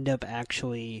 but end up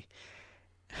actually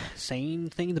saying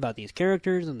things about these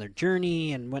characters and their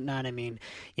journey and whatnot. I mean,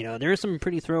 there are some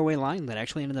pretty throwaway lines that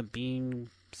actually ended up being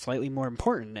slightly more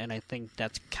important, and I think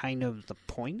that's kind of the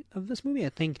point of this movie. I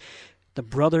think the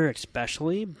brother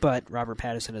especially, but Robert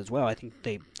Pattinson as well, I think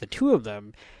the two of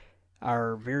them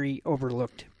are very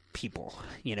overlooked people.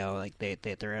 Like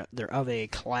they're of a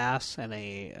class and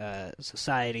a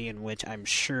society in which I'm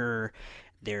sure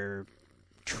they're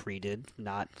treated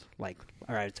not like,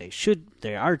 or I'd say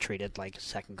they are treated like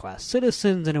second-class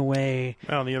citizens in a way.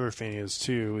 Well, the other thing is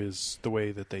the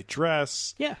way that they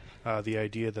dress. Yeah. The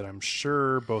idea that I'm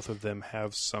sure both of them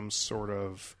have some sort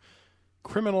of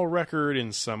criminal record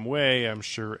in some way. I'm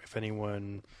sure if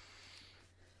anyone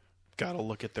got a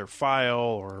look at their file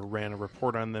or ran a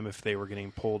report on them, if they were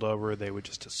getting pulled over, they would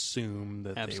just assume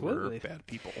that Absolutely. they were bad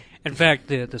people. In fact,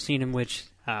 the scene in which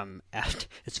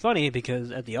it's funny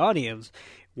because at the audience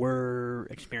we're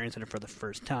experiencing it for the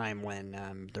first time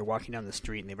when they're walking down the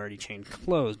street and they've already changed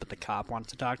clothes, but the cop wants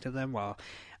to talk to them.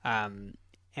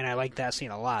 And I like that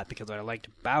scene a lot because what I liked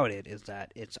about it is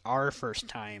that it's our first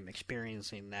time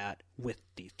experiencing that with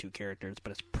these two characters,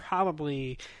 but it's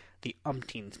probably the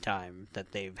umpteenth time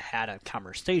that they've had a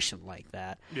conversation like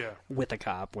that with a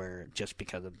cop, where just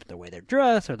because of the way they're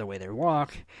dressed or the way they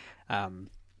walk.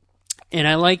 And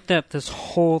I like that this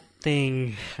whole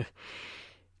thing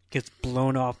gets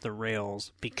blown off the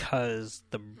rails because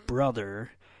the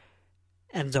brother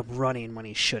ends up running when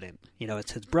he shouldn't.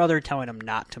 It's his brother telling him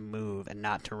not to move and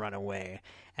not to run away.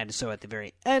 And so at the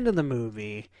very end of the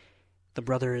movie, the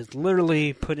brother is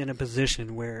literally put in a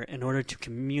position where in order to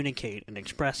communicate and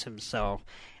express himself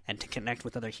and to connect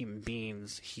with other human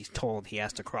beings, he's told he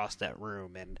has to cross that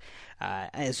room. And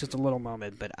it's just a little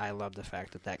moment, but I love the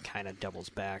fact that kind of doubles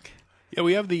back. Yeah,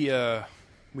 we have the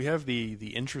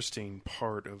interesting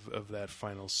part of that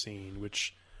final scene,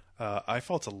 which I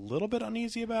felt a little bit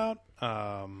uneasy about.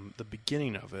 The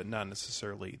beginning of it, not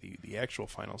necessarily the actual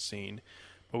final scene,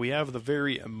 but we have the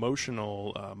very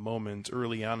emotional moment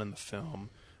early on in the film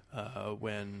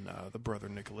when the brother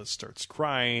Nicholas starts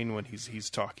crying when he's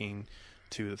talking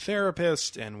to the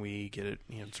therapist, and we get it.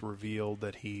 It's revealed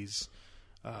that he's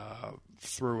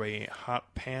threw a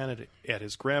hot pan at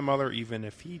his grandmother, even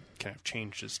if he kind of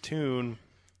changed his tune,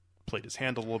 played his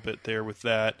hand a little bit there with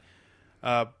that.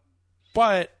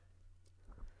 But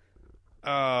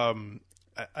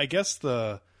I guess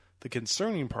the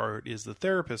concerning part is the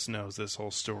therapist knows this whole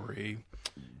story,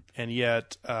 and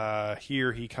yet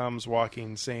here he comes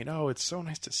walking saying, "Oh, it's so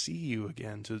nice to see you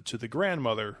again," to the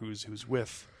grandmother who's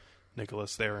with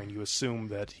Nicholas there, and you assume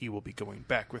that he will be going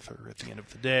back with her at the end of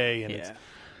the day, and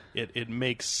it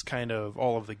makes kind of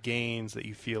all of the gains that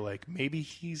you feel like maybe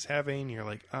he's having, you're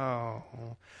like, oh,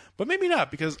 but maybe not,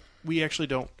 because we actually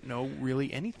don't know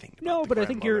really anything about No, the but I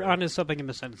think you're grandmother. onto something in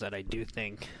the sense that I do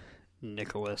think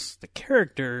Nicholas, the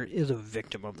character, is a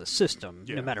victim of the system,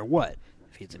 no matter what.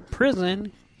 If he's in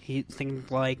prison, things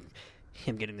like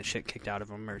him getting the shit kicked out of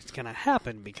him it's going to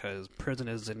happen, because prison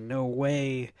is in no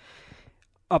way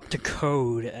up to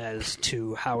code as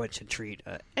to how it should treat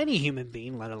any human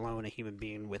being, let alone a human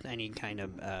being with any kind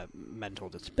of mental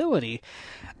disability.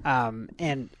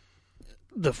 And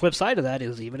the flip side of that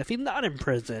is, even if he's not in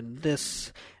prison,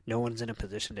 no one's in a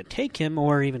position to take him,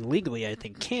 or even legally, I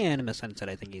think, can, in the sense that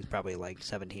I think he's probably like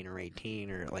 17 or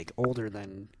 18 or like older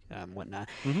than whatnot.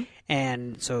 Mm-hmm.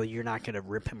 And so you're not going to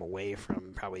rip him away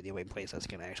from probably the only place that's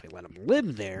going to actually let him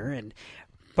live there.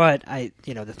 But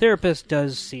the therapist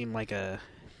does seem like a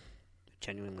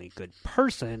genuinely good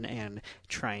person and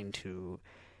trying to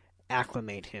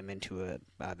acclimate him into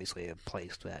obviously a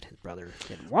place that his brother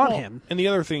didn't want him. And the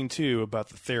other thing too about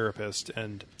the therapist,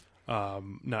 and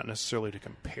not necessarily to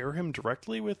compare him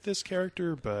directly with this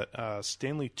character, but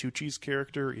Stanley Tucci's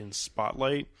character in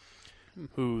Spotlight,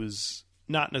 who's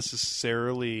not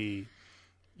necessarily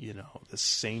the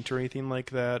saint or anything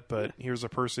like that, but here's a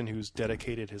person who's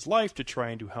dedicated his life to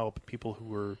trying to help people who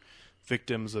were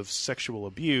victims of sexual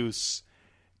abuse.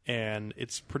 And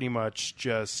it's pretty much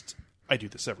just, I do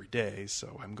this every day,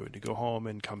 so I'm going to go home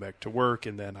and come back to work,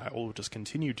 and then I will just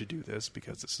continue to do this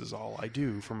because this is all I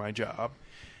do for my job.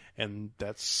 And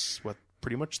that's what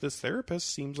pretty much this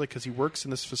therapist seems like, because he works in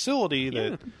this facility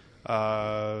that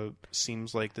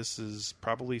seems like this is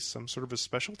probably some sort of a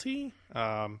specialty.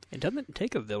 It doesn't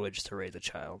take a village to raise a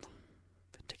child.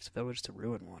 It takes a village to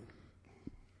ruin one.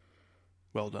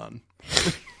 Well done.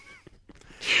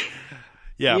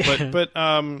 But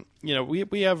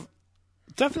we have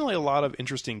definitely a lot of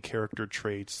interesting character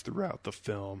traits throughout the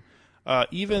film.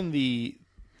 Even the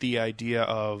idea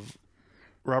of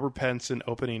Robert Pattinson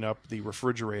opening up the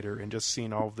refrigerator and just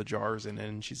seeing all of the jars in it,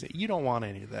 and she's like, "You don't want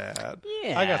any of that.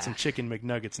 Yeah. I got some chicken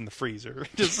McNuggets in the freezer."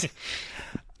 Just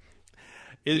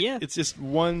Yeah. It's just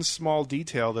one small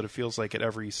detail that it feels like at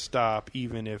every stop,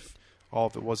 even if all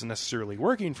of it wasn't necessarily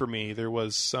working for me, there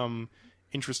was some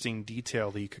interesting detail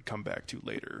that you could come back to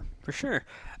later. For sure.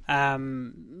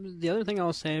 The other thing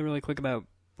I'll say really quick about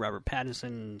Robert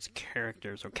Pattinson's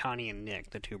characters, or Connie and Nick,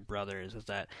 the two brothers, is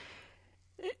that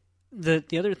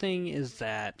the other thing is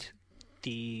that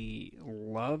the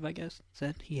love, I guess,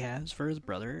 that he has for his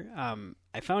brother,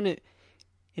 I found it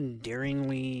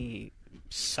endearingly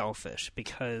selfish,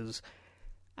 because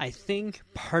I think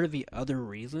part of the other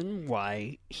reason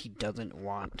why he doesn't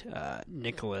want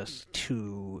Nicholas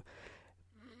to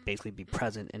basically be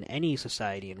present in any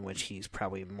society in which he's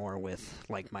probably more with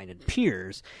like-minded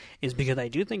peers is because I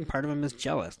do think part of him is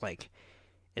jealous. Like,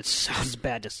 it sounds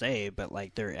bad to say, but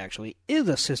like there actually is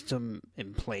a system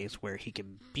in place where he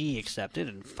can be accepted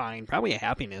and find probably a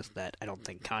happiness that I don't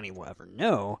think Connie will ever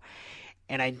know.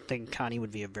 And I think Connie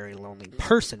would be a very lonely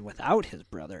person without his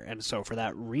brother. And so for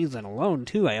that reason alone,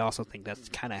 too, I also think that's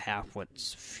kind of half what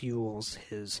fuels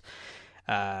his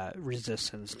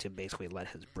resistance to basically let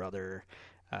his brother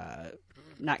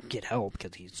not get help,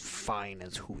 because he's fine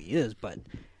as who he is, but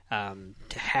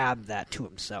to have that to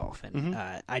himself. And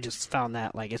I just found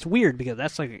that, like, it's weird because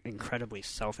that's like an incredibly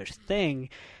selfish thing,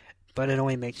 but it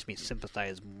only makes me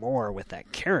sympathize more with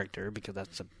that character, because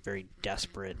that's a very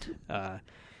desperate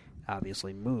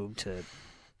obviously move to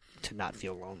not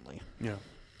feel lonely. Yeah.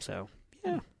 So,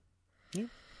 yeah. Yeah. Do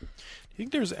you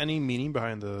think there's any meaning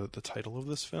behind the title of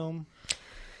this film?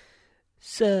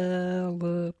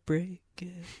 Celebrate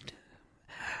it.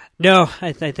 No,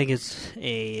 I think it's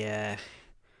a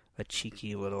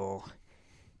cheeky little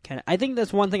kind of... I think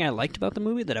that's one thing I liked about the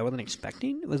movie that I wasn't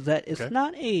expecting, was that it's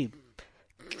not a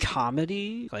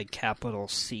comedy, like capital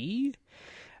C,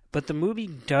 but the movie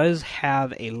does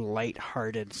have a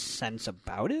lighthearted sense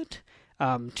about it,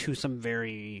 to some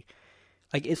very...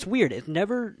 Like, it's weird. It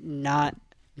never not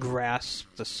grasps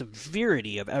the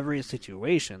severity of every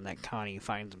situation that Connie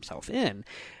finds himself in,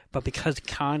 but because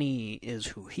Connie is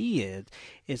who he is,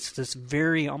 it's this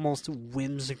very almost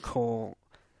whimsical,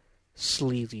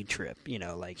 sleazy trip. You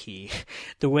know, like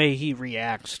the way he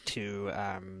reacts to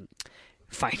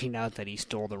finding out that he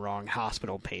stole the wrong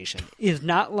hospital patient is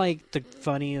not like the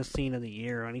funniest scene of the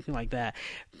year or anything like that,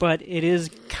 but it is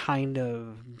kind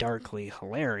of darkly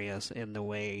hilarious in the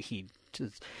way he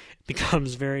just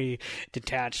becomes very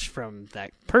detached from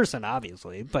that person,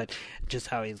 obviously, but just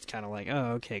how he's kind of like,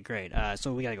 oh, okay, great.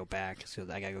 So we gotta go back, so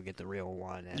I gotta go get the real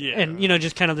one. And you know,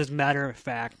 just kind of this matter of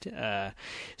fact.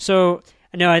 So,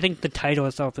 no, I think the title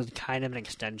itself is kind of an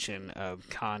extension of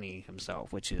Connie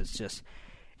himself, which is just,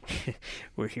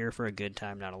 we're here for a good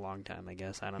time, not a long time, I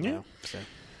guess. I don't know. So.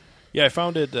 Yeah, I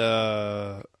found it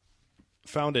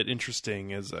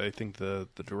interesting, as I think the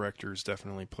directors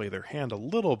definitely play their hand a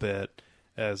little bit,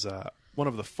 as one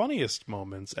of the funniest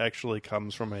moments actually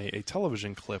comes from a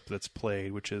television clip that's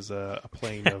played, which is a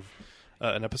playing of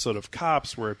an episode of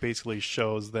Cops, where it basically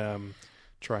shows them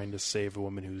trying to save a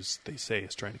woman who's, they say,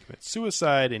 is trying to commit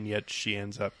suicide, and yet she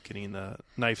ends up getting the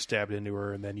knife stabbed into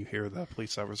her, and then you hear the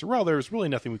police officer, well, there's really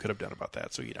nothing we could have done about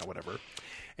that, so, you know, whatever.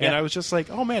 And I was just like,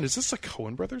 oh, man, is this a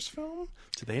Coen Brothers film?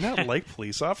 Do they not like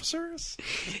police officers?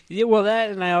 Yeah, well,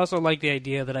 that, and I also like the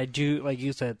idea that I do, like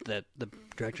you said, that the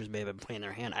directors may have been playing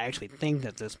their hand. I actually think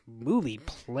that this movie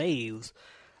plays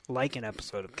like an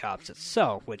episode of Cops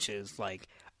itself, which is, like,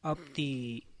 up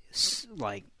the,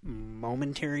 like,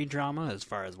 momentary drama as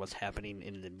far as what's happening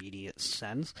in an immediate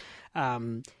sense.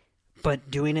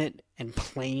 But doing it and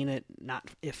playing it, not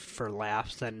if for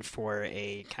laughs, then for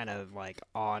a kind of like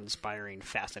awe-inspiring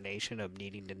fascination of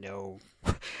needing to know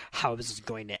how this is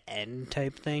going to end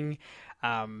type thing,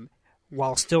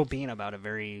 while still being about a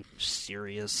very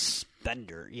serious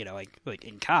bender. You know, like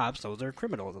in Cops, those are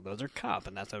criminals and those are cops,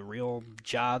 and that's a real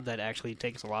job that actually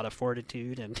takes a lot of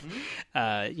fortitude and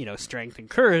you know, strength and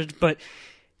courage. But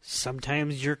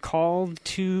sometimes you're called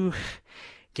to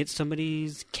get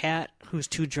somebody's cat who's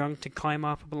too drunk to climb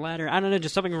off of a ladder. I don't know,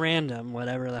 just something random,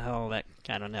 whatever the hell that,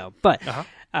 I don't know. But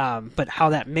but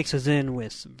how that mixes in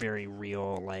with very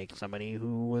real, like somebody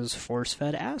who was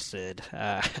force-fed acid,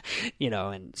 you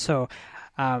know, and so,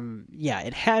 yeah,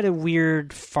 it had a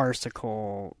weird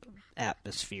farcical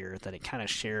atmosphere that it kind of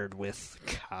shared with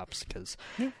Cops, because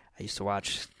I used to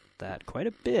watch that quite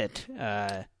a bit.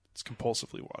 It's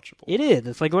compulsively watchable. It is.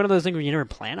 It's like one of those things where you never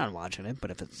plan on watching it,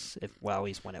 but well, at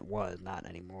least when it was, not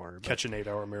anymore. But... Catch an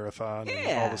 8-hour marathon,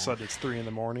 and all of a sudden it's 3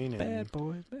 a.m. And... Bad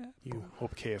boys, bad You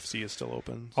hope KFC is still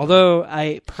open. So. Although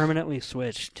I permanently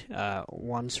switched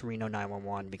once Reno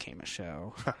 911 became a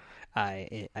show.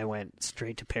 I went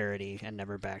straight to parody and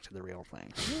never back to the real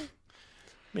thing.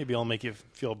 Maybe I'll make you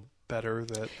feel better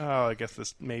that, I guess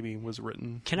this maybe was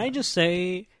written. Can I just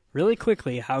say really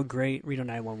quickly how great Reno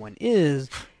 911 is?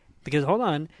 Because, hold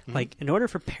on, like, in order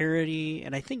for parody,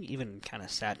 and I think even kind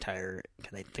of satire,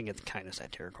 because I think it's kind of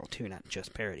satirical too, not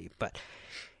just parody, but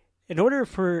in order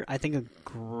for, I think, a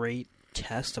great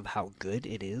test of how good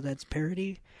it is that's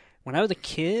parody, when I was a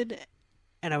kid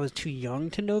and I was too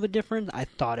young to know the difference, I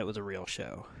thought it was a real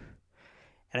show.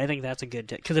 And I think that's a good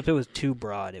test, because if it was too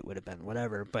broad, it would have been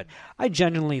whatever, but I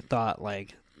genuinely thought,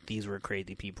 like, these were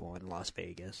crazy people in Las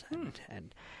Vegas,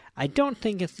 and I don't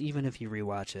think it's even if you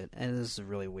rewatch it, and this is a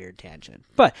really weird tangent,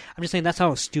 but I'm just saying that's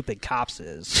how stupid Cops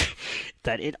is,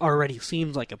 that it already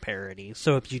seems like a parody,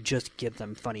 so if you just give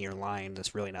them funnier lines,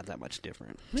 it's really not that much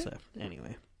different. So,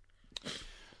 anyway.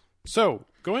 So,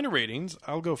 going to ratings,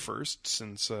 I'll go first,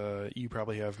 since you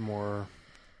probably have more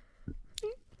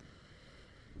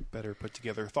better put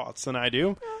together thoughts than I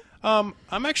do. I'm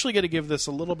actually going to give this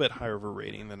a little bit higher of a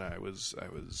rating than I was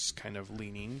kind of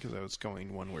leaning, because I was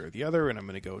going one way or the other, and I'm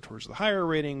going to go towards the higher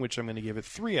rating, which I'm going to give it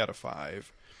 3 out of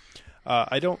 5.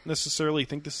 I don't necessarily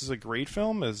think this is a great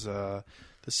film, as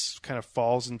this kind of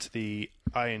falls into the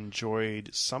I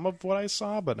enjoyed some of what I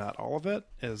saw, but not all of it,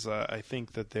 as I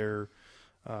think that there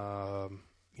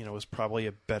was probably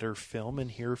a better film in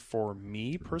here for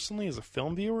me personally as a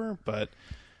film viewer, but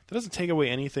that doesn't take away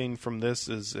anything from this,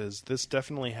 is this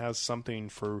definitely has something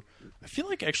for, I feel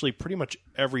like, actually pretty much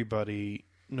everybody,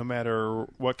 no matter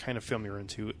what kind of film you're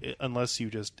into, unless you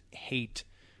just hate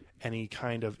any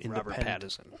kind of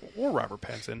independent... Robert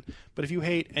Pattinson. But if you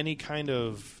hate any kind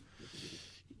of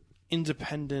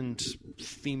independent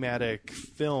thematic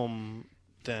film,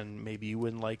 then maybe you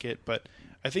wouldn't like it. But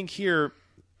I think here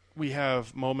we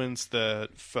have moments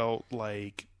that felt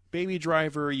like Baby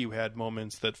Driver. You had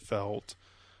moments that felt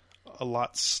a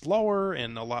lot slower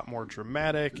and a lot more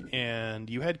dramatic, and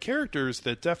you had characters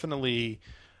that definitely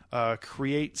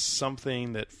create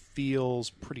something that feels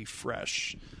pretty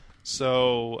fresh.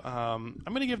 So I'm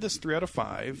going to give this 3 out of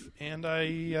 5, and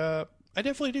I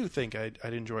definitely do think I'd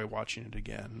enjoy watching it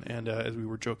again. And as we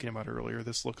were joking about earlier,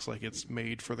 this looks like it's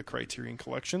made for the Criterion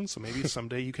Collection, so maybe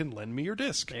someday you can lend me your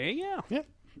disc. There you go. Yeah.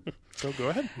 So go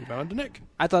ahead, move on to Nick.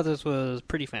 I thought this was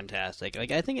pretty fantastic.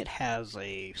 Like, I think it has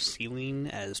a ceiling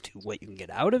as to what you can get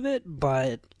out of it,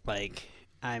 but, like,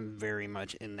 I'm very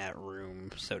much in that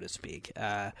room, so to speak.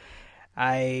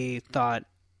 I thought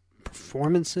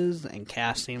performances and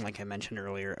casting, like I mentioned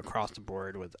earlier, across the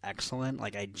board was excellent.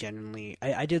 Like, I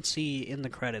did see in the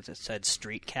credits it said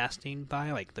street casting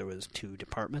by, like, there was 2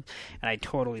 departments, and I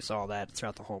totally saw that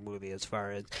throughout the whole movie, as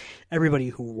far as everybody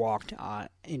who walked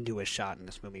into a shot in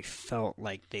this movie felt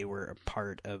like they were a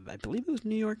part of, I believe it was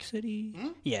New York City? Mm-hmm.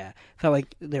 Yeah, felt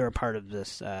like they were a part of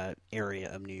this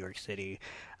area of New York City.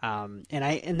 And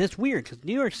that's weird, because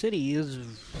New York City is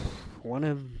one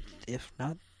of, if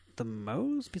not the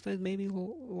most, besides maybe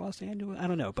Los Angeles, I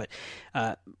don't know, but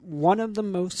one of the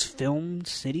most filmed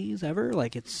cities ever.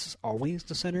 Like, it's always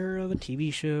the center of a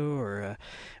TV show or a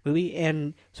movie,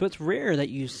 and so it's rare that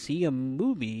you see a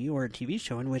movie or a TV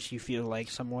show in which you feel like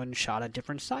someone shot a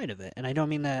different side of it. And I don't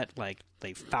mean that like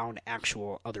they found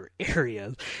actual other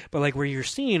areas, but like where you're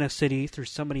seeing a city through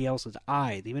somebody else's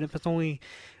eyes, even if it's only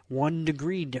 1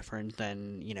 degree different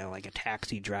than, like a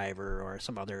Taxi Driver or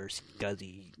some other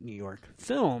scuzzy New York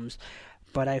films.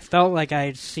 But I felt like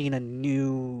I'd seen a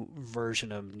new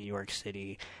version of New York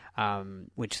City,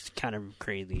 which is kind of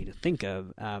crazy to think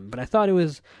of. But I thought it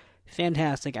was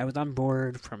fantastic. I was on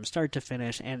board from start to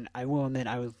finish, and I will admit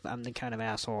I'm the kind of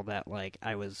asshole that, like,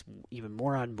 I was even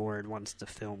more on board once the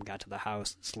film got to the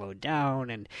house and slowed down,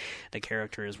 and the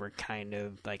characters were kind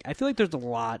of, like, I feel like there's a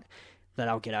lot that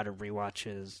I'll get out of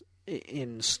rewatches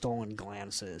in stolen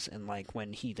glances, and like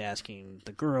when he's asking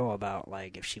the girl about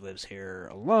like if she lives here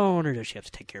alone or does she have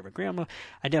to take care of her grandma,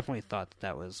 I definitely thought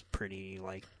that was pretty,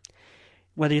 like,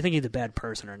 whether you think he's a bad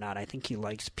person or not, I think he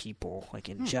likes people, like,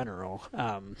 in general.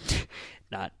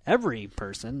 Not every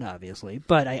person, obviously,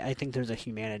 but I think there's a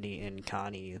humanity in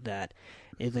Connie that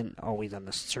isn't always on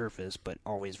the surface, but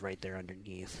always right there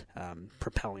underneath,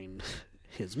 propelling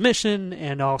his mission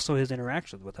and also his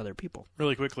interactions with other people.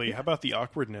 Really quickly, how about the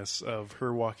awkwardness of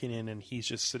her walking in and he's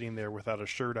just sitting there without a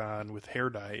shirt on with hair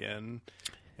dye in,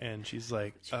 and she's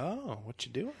like, "Oh, what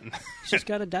you doing?" She's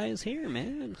got to dye his hair,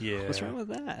 man. Yeah. What's wrong with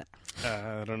that?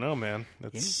 I don't know, man.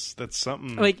 That's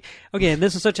something. Like, okay,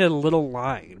 this is such a little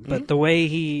line, but the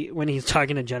way when he's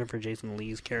talking to Jennifer Jason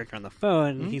Leigh's character on the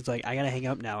phone, he's like, I gotta hang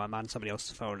up now, I'm on somebody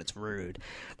else's phone, it's rude.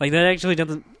 Like, that actually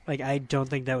doesn't, like, I don't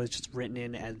think that was just written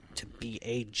in as to be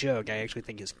a joke. I actually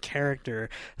think his character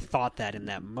thought that in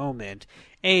that moment.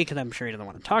 A, because I'm sure he doesn't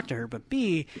want to talk to her, but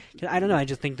B, 'cause I don't know, I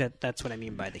just think that's what I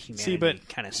mean by the humanity. See, but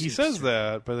kind of he says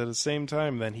that, but at the same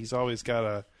time, then he's always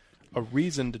got a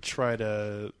reason to try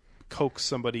to coax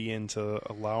somebody into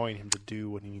allowing him to do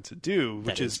what he needs to do,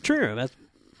 which is true.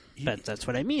 That's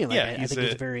what I mean. Like, I think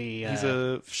he's very he's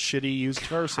a shitty used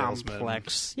car salesman,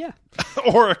 complex, yeah,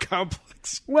 or a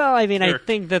complex. Well, I mean, character. I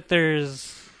think that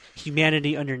there's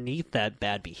humanity underneath that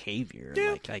bad behavior.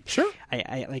 Yeah, like sure.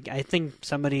 I think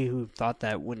somebody who thought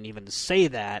that wouldn't even say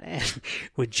that and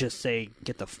would just say,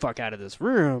 "Get the fuck out of this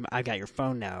room! I got your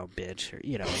phone now, bitch." Or,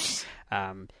 you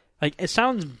know, like it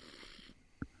sounds.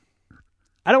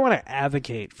 I don't want to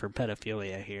advocate for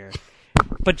pedophilia here,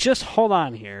 but just hold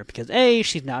on here, because A,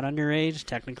 she's not underage,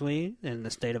 technically, in the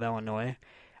state of Illinois.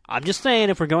 I'm just saying,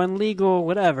 if we're going legal,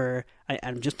 whatever,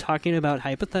 I'm just talking about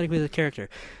hypothetically the character.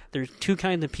 There's two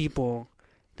kinds of people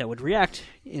that would react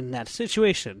in that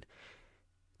situation.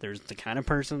 There's the kind of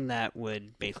person that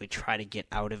would basically try to get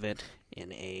out of it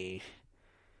in a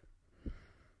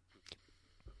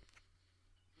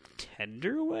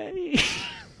tender way.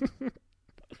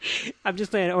 I'm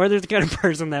just saying, or there's the kind of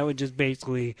person that would just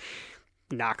basically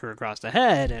knock her across the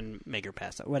head and make her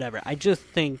pass out, whatever. I just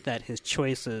think that his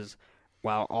choices,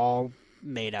 while all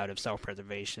made out of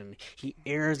self-preservation, he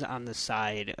errs on the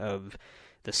side of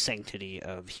the sanctity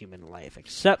of human life,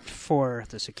 except for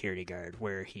the security guard,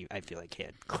 where I feel like he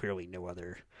had clearly no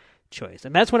other choice.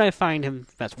 And that's why I find him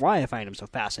so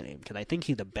fascinating, because I think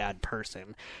he's a bad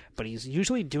person, but he's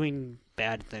usually doing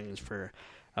bad things for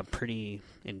a pretty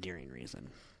endearing reason.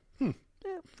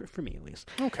 For me, at least.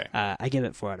 Okay. I give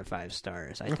it 4 out of 5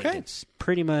 stars. I think it's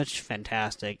pretty much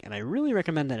fantastic, and I really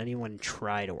recommend that anyone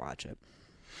try to watch it.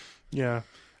 Yeah.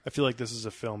 I feel like this is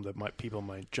a film that people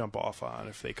might jump off on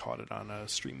if they caught it on a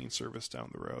streaming service down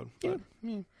the road. But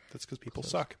that's because people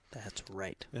suck. That's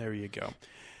right. There you go.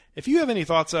 If you have any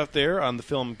thoughts out there on the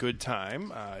film Good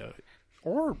Time,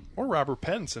 or Robert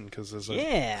Pattinson, because as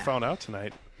I found out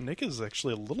tonight, Nick is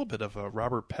actually a little bit of a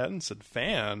Robert Pattinson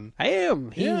fan. I am.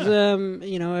 He's,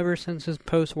 ever since his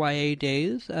post-YA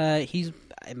days, he's,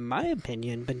 in my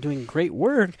opinion, been doing great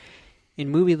work in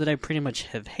movies that I pretty much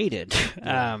have hated.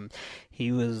 Yeah.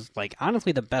 He was,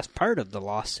 honestly the best part of The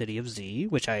Lost City of Z,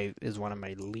 which is one of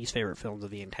my least favorite films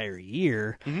of the entire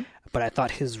year. Mm-hmm. But I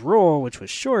thought his role, which was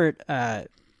short,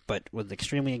 but was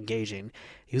extremely engaging.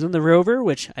 He was in The Rover,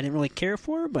 which I didn't really care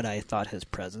for, but I thought his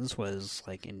presence was,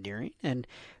 endearing. And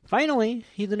finally,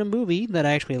 he's in a movie that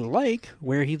I actually like,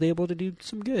 where he's able to do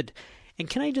some good. And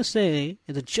can I just say,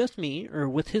 is it just me, or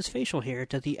with his facial hair,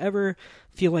 does he ever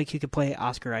feel like he could play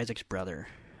Oscar Isaac's brother?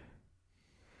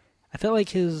 I feel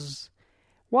like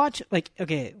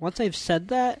once I've said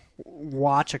that,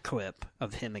 watch a clip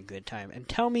of him in Good Time, and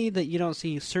tell me that you don't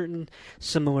see certain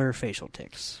similar facial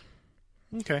tics.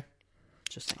 Okay.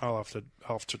 Just saying. I'll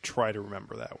have to try to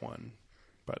remember that one,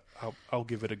 but I'll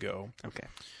give it a go. Okay.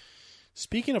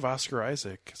 Speaking of Oscar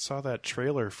Isaac, I saw that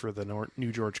trailer for the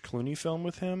new George Clooney film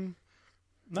with him.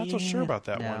 Not so sure about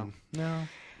that one. No.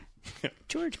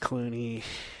 George Clooney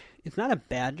is not a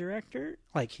bad director.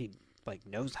 He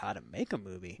knows how to make a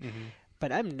movie. Mm-hmm.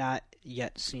 But I've not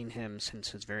yet seen him since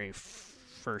his very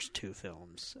first 2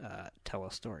 films tell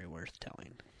a story worth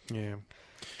telling. Yeah.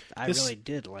 I really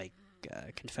did like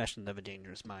Confessions of a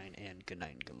Dangerous Mind and Good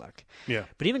Night and Good Luck. Yeah.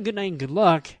 But even Good Night and Good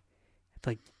Luck,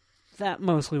 that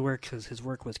mostly worked because his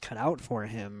work was cut out for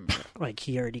him.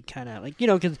 He already kind of,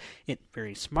 because it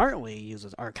very smartly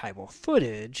uses archival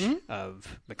footage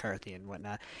of McCarthy and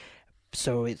whatnot.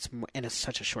 So it's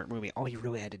such a short movie. All he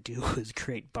really had to do was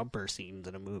create bumper scenes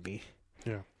in a movie.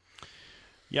 Yeah.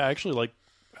 Yeah, I actually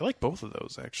I like both of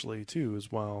those actually too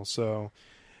as well. So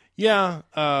yeah,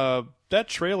 that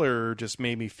trailer just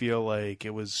made me feel like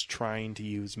it was trying to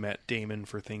use Matt Damon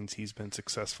for things he's been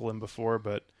successful in before,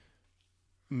 but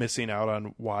missing out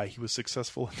on why he was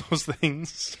successful in those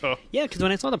things. So yeah, because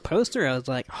when I saw the poster, I was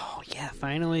like, oh yeah,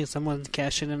 finally someone's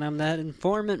cashing in on that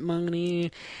informant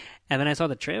money. And then I saw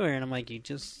the trailer, and I'm like, he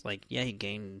just, he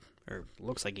gained, or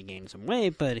looks like he gained some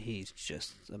weight, but he's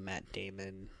just a Matt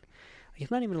Damon. He's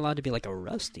not even allowed to be a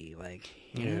Rusty,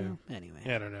 know? Anyway.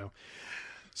 Yeah, I don't know.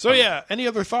 So, yeah, any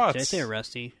other thoughts? Did I say a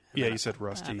Rusty? Yeah, you said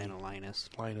Rusty. I meant a Linus.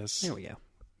 There we go.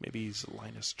 Maybe he's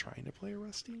Linus trying to play a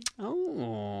Rusty?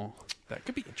 Oh. That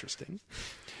could be interesting.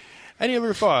 Any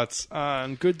other thoughts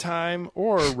on Good Time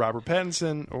or Robert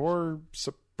Pattinson or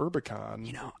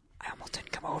Suburbicon? I almost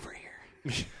didn't come over here.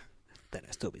 Then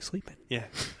I'd still be sleeping. Yeah,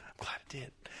 I'm glad I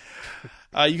did.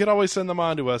 You can always send them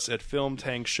on to us at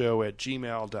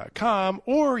filmtankshow@gmail.com,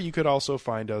 or you could also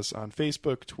find us on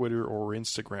Facebook, Twitter, or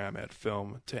Instagram at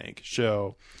Film Tank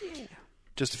Show. Yeah.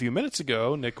 Just a few minutes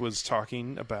ago, Nick was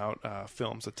talking about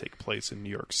films that take place in New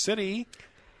York City,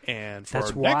 and for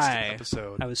That's our next why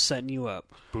episode, I was setting you up.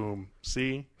 boom,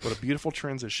 see? What a beautiful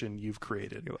transition you've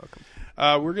created. You're welcome.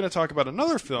 We're going to talk about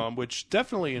another film which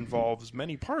definitely involves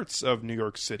many parts of New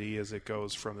York City as it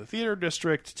goes from the theater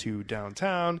district to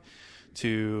downtown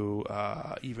to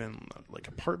even like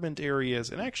apartment areas,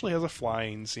 and actually has a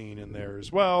flying scene in there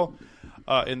as well.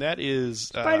 And that is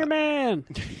Spider-Man!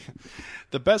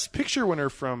 the Best Picture winner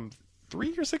from 3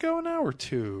 years ago now, or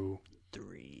 2?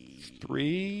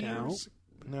 3 No. years?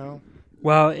 No.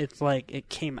 Well, it's like it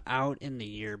came out in the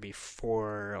year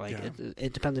before. Like Yeah.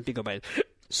 it depends if you go by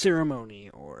ceremony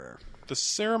or The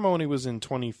ceremony was in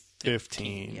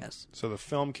 2015. Yes. So the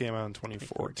film came out in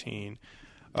 2014.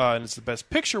 And it's the Best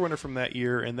Picture winner from that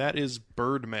year, and that is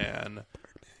Birdman,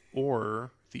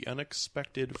 or The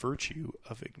Unexpected Virtue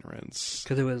of Ignorance.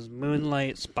 because it was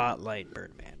Moonlight, Spotlight,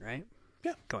 Birdman, right?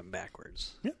 Yeah. Going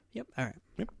backwards. Yeah. Yep. All right.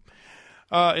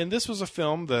 And this was a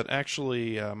film that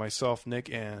actually myself, Nick,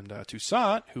 and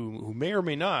Toussaint, who may or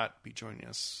may not be joining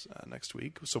us next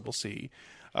week, so we'll see.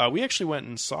 We actually went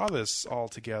and saw this all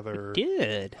together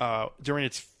Did during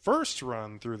its first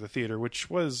run through the theater, which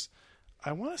was,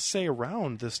 I want to say,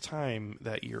 around this time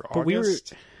that year, But we were-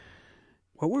 August.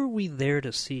 what were we there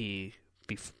to see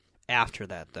after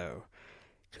that though?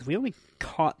 Because we only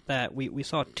caught that we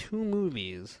saw 2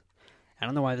 movies. I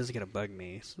don't know why this is gonna bug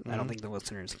me. I don't think the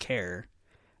listeners care.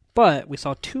 But we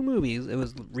saw 2 movies. It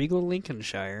was Regal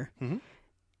Lincolnshire,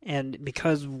 and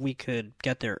because we could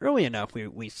get there early enough,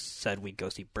 we said we'd go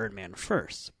see Birdman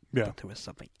first. Yeah. But there was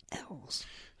something else.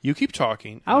 You keep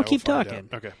talking. and I'll I will keep find talking.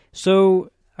 out. Okay.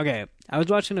 So, okay, I was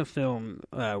watching a film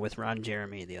with Ron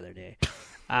Jeremy the other day.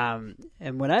 And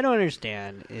what I don't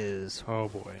understand is, Oh,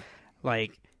 boy.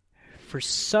 like, for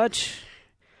such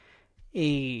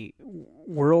a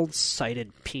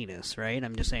world-cited penis, right?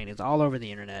 I'm just saying, it's all over the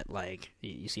internet. Like,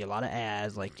 you see a lot of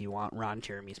ads, like, do you want Ron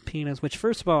Jeremy's penis? Which,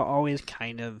 first of all, always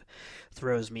kind of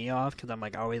throws me off, because I'm,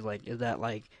 like, always like, is that,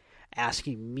 like,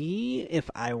 asking me if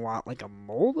I want, like, a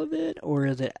mold of it? Or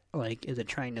is it, like, is it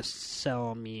trying to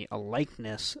sell me a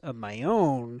likeness of my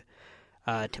own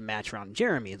to match Ron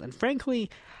Jeremy's? And frankly,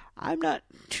 I'm not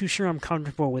too sure I'm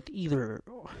comfortable with either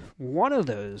one of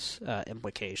those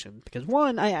implications, because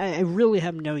one, I really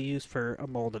have no use for a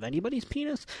mold of anybody's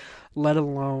penis, let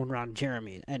alone Ron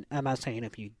Jeremy. And I'm not saying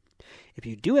if you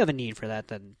do have a need for that,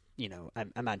 then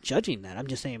I'm not judging that. I'm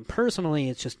just saying personally,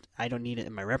 it's just I don't need it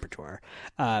in my repertoire.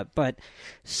 But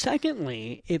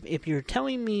secondly, if you're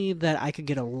telling me that I could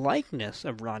get a likeness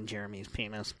of Ron Jeremy's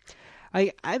penis,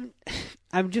 I'm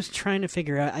just trying to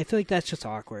figure out. I feel like that's just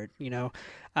awkward,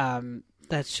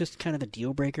 That's just kind of a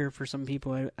deal breaker for some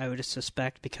people, I would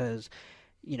suspect, because,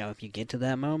 if you get to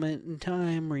that moment in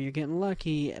time where you're getting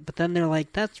lucky, but then they're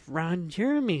like, that's Ron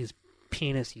Jeremy's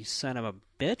penis, you son of a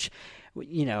bitch.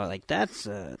 Like, that's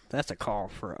a call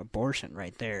for abortion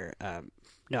right there.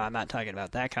 No, I'm not talking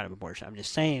about that kind of abortion. I'm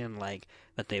just saying, like,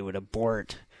 that they would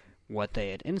abort what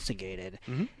they had instigated.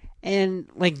 Mm-hmm. And,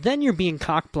 like, then you're being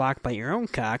cock-blocked by your own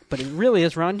cock, but it really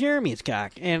is Ron Jeremy's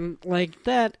cock. And, like,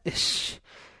 that is...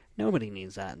 Nobody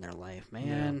needs that in their life,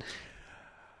 man. Yeah.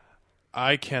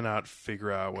 I cannot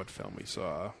figure out what film we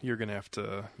saw. You're gonna have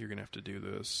to do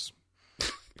this.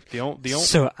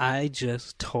 So I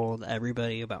just told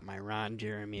everybody about my Ron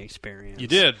Jeremy experience. You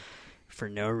did. For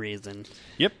no reason.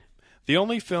 Yep. The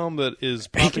only film that is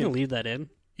Are you popping... going to leave that in?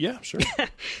 Yeah, sure.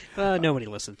 Nobody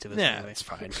listens to this Nah, anyway. it's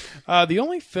fine. The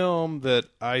only film that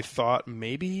I thought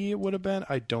maybe it would have been,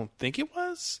 I don't think it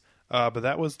was, but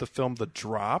that was the film The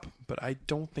Drop, but I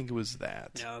don't think it was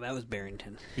that. No, that was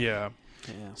Barrington. Yeah.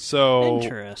 Yeah. So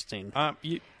Interesting.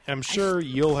 I'm sure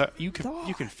you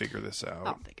can figure this out.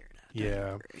 I'll figure it out.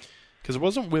 Yeah. Because it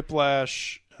wasn't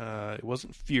Whiplash, it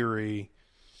wasn't Fury.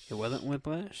 It wasn't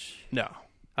Whiplash? No.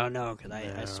 Oh, no,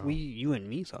 because you and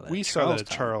me saw that. We saw that at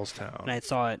Charlestown. And I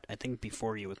saw it, I think,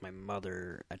 before you with my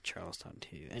mother at Charlestown,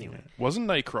 too. Anyway. Yeah. Wasn't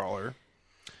Nightcrawler.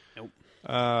 Nope.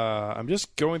 I'm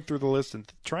just going through the list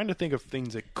and trying to think of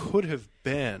things it could have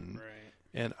been. Right.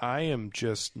 And I am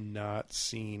just not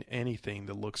seeing anything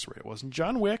that looks right. It wasn't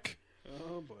John Wick.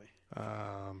 Oh, boy. Hold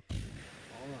on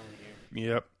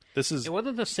here. Yep. This is... It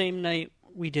wasn't the same night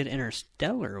we did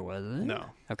Interstellar, was it? No.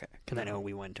 Okay. Because I know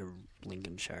we went to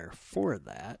Lincolnshire for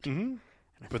that. Mm-hmm.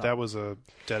 But that was a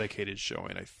dedicated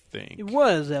showing, I think. It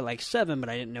was at like 7, but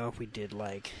I didn't know if we did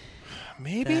like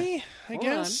Maybe, I Hold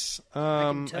guess.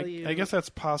 can tell you- I guess that's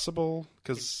possible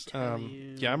because, tell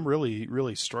you- yeah, I'm really,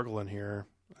 really struggling here.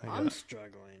 I'm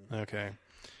struggling. Okay.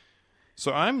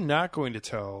 So I'm not going to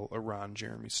tell a Ron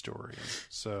Jeremy story.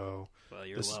 So Well,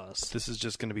 you're this, lost. this is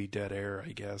just going to be dead air,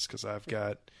 I guess, because I've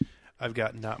got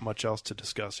not much else to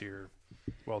discuss here.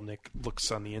 While Nick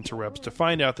looks on the interwebs to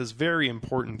find out this very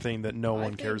important thing that no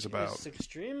one cares about. It's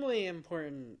extremely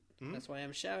important. That's why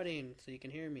I'm shouting, so you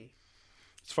can hear me.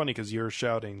 It's funny because your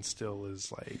shouting still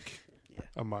is like Yeah.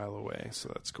 a mile away, so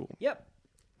that's cool. Yep.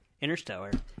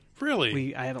 Interstellar.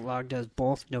 Really? I have it logged as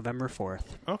both November 4th.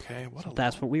 Okay.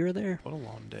 That's what we were there. What a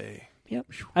long day. Yep.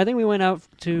 I think we went out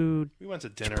to We went to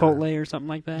dinner. Chipotle or something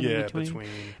like that. Yeah, in between. between.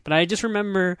 But I just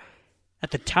remember at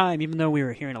the time, even though we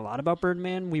were hearing a lot about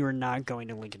Birdman, we were not going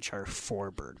to Lincolnshire for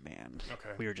Birdman. Okay.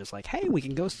 We were just like, hey, we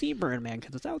can go see Birdman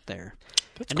because it's out there.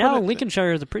 That's And quite now a-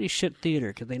 Lincolnshire is a pretty shit theater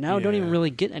because they now don't Yeah. even really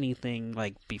get anything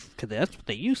like because that's what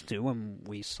they used to when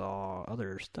we saw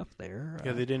other stuff there.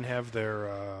 Yeah, they didn't have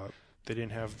their. They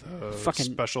didn't have the Fucking-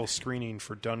 special screening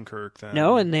for Dunkirk then.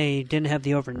 No, and they didn't have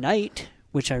the overnight,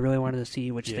 which I really wanted to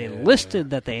see, which they Yeah. listed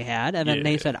that they had, and then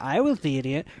they Yeah. said I was the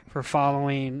idiot for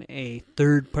following a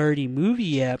third-party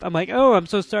movie app. I'm like, oh, I'm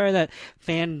so sorry that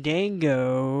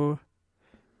Fandango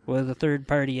was a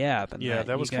third-party app. And Yeah,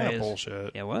 that you was kind of guys-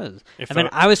 bullshit. It was. It And then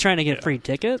felt- I was trying to get yeah. free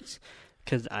tickets.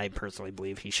 Because I personally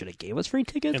believe he should have gave us free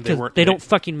tickets. And they Because weren't- they they- don't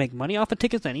fucking make money off of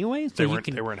tickets anyway. So They you weren't.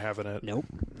 can. They weren't having it. Nope.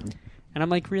 And I'm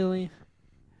like, really,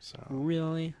 So.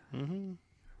 really, Mm-hmm.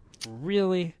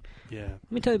 really. Yeah.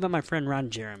 Let me tell you about my friend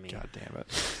Ron Jeremy. God damn it.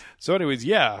 So, anyways,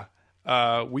 yeah,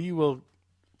 we will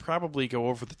probably go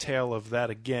over the tale of that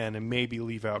again and maybe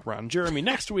leave out Ron Jeremy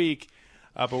next week.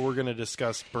 But we're going to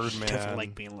discuss Birdman. Doesn't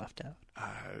like being left out.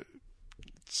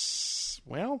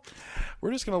 Well,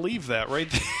 we're just going to leave that right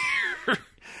there.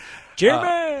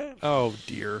 Jeremy. Oh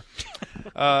dear.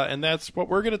 And that's what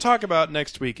we're going to talk about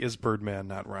next week is Birdman,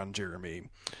 not Ron Jeremy. You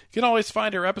can always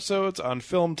find our episodes on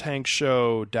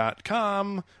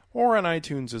filmtankshow.com or on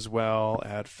iTunes as well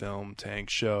at Film Tank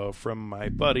Show. From my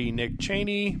buddy Nick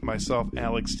Cheney, myself,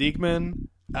 Alex Diekman.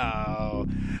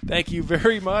 Thank you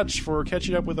very much for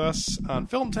catching up with us on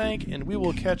Film Tank, and we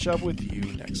will catch up with you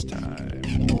next time.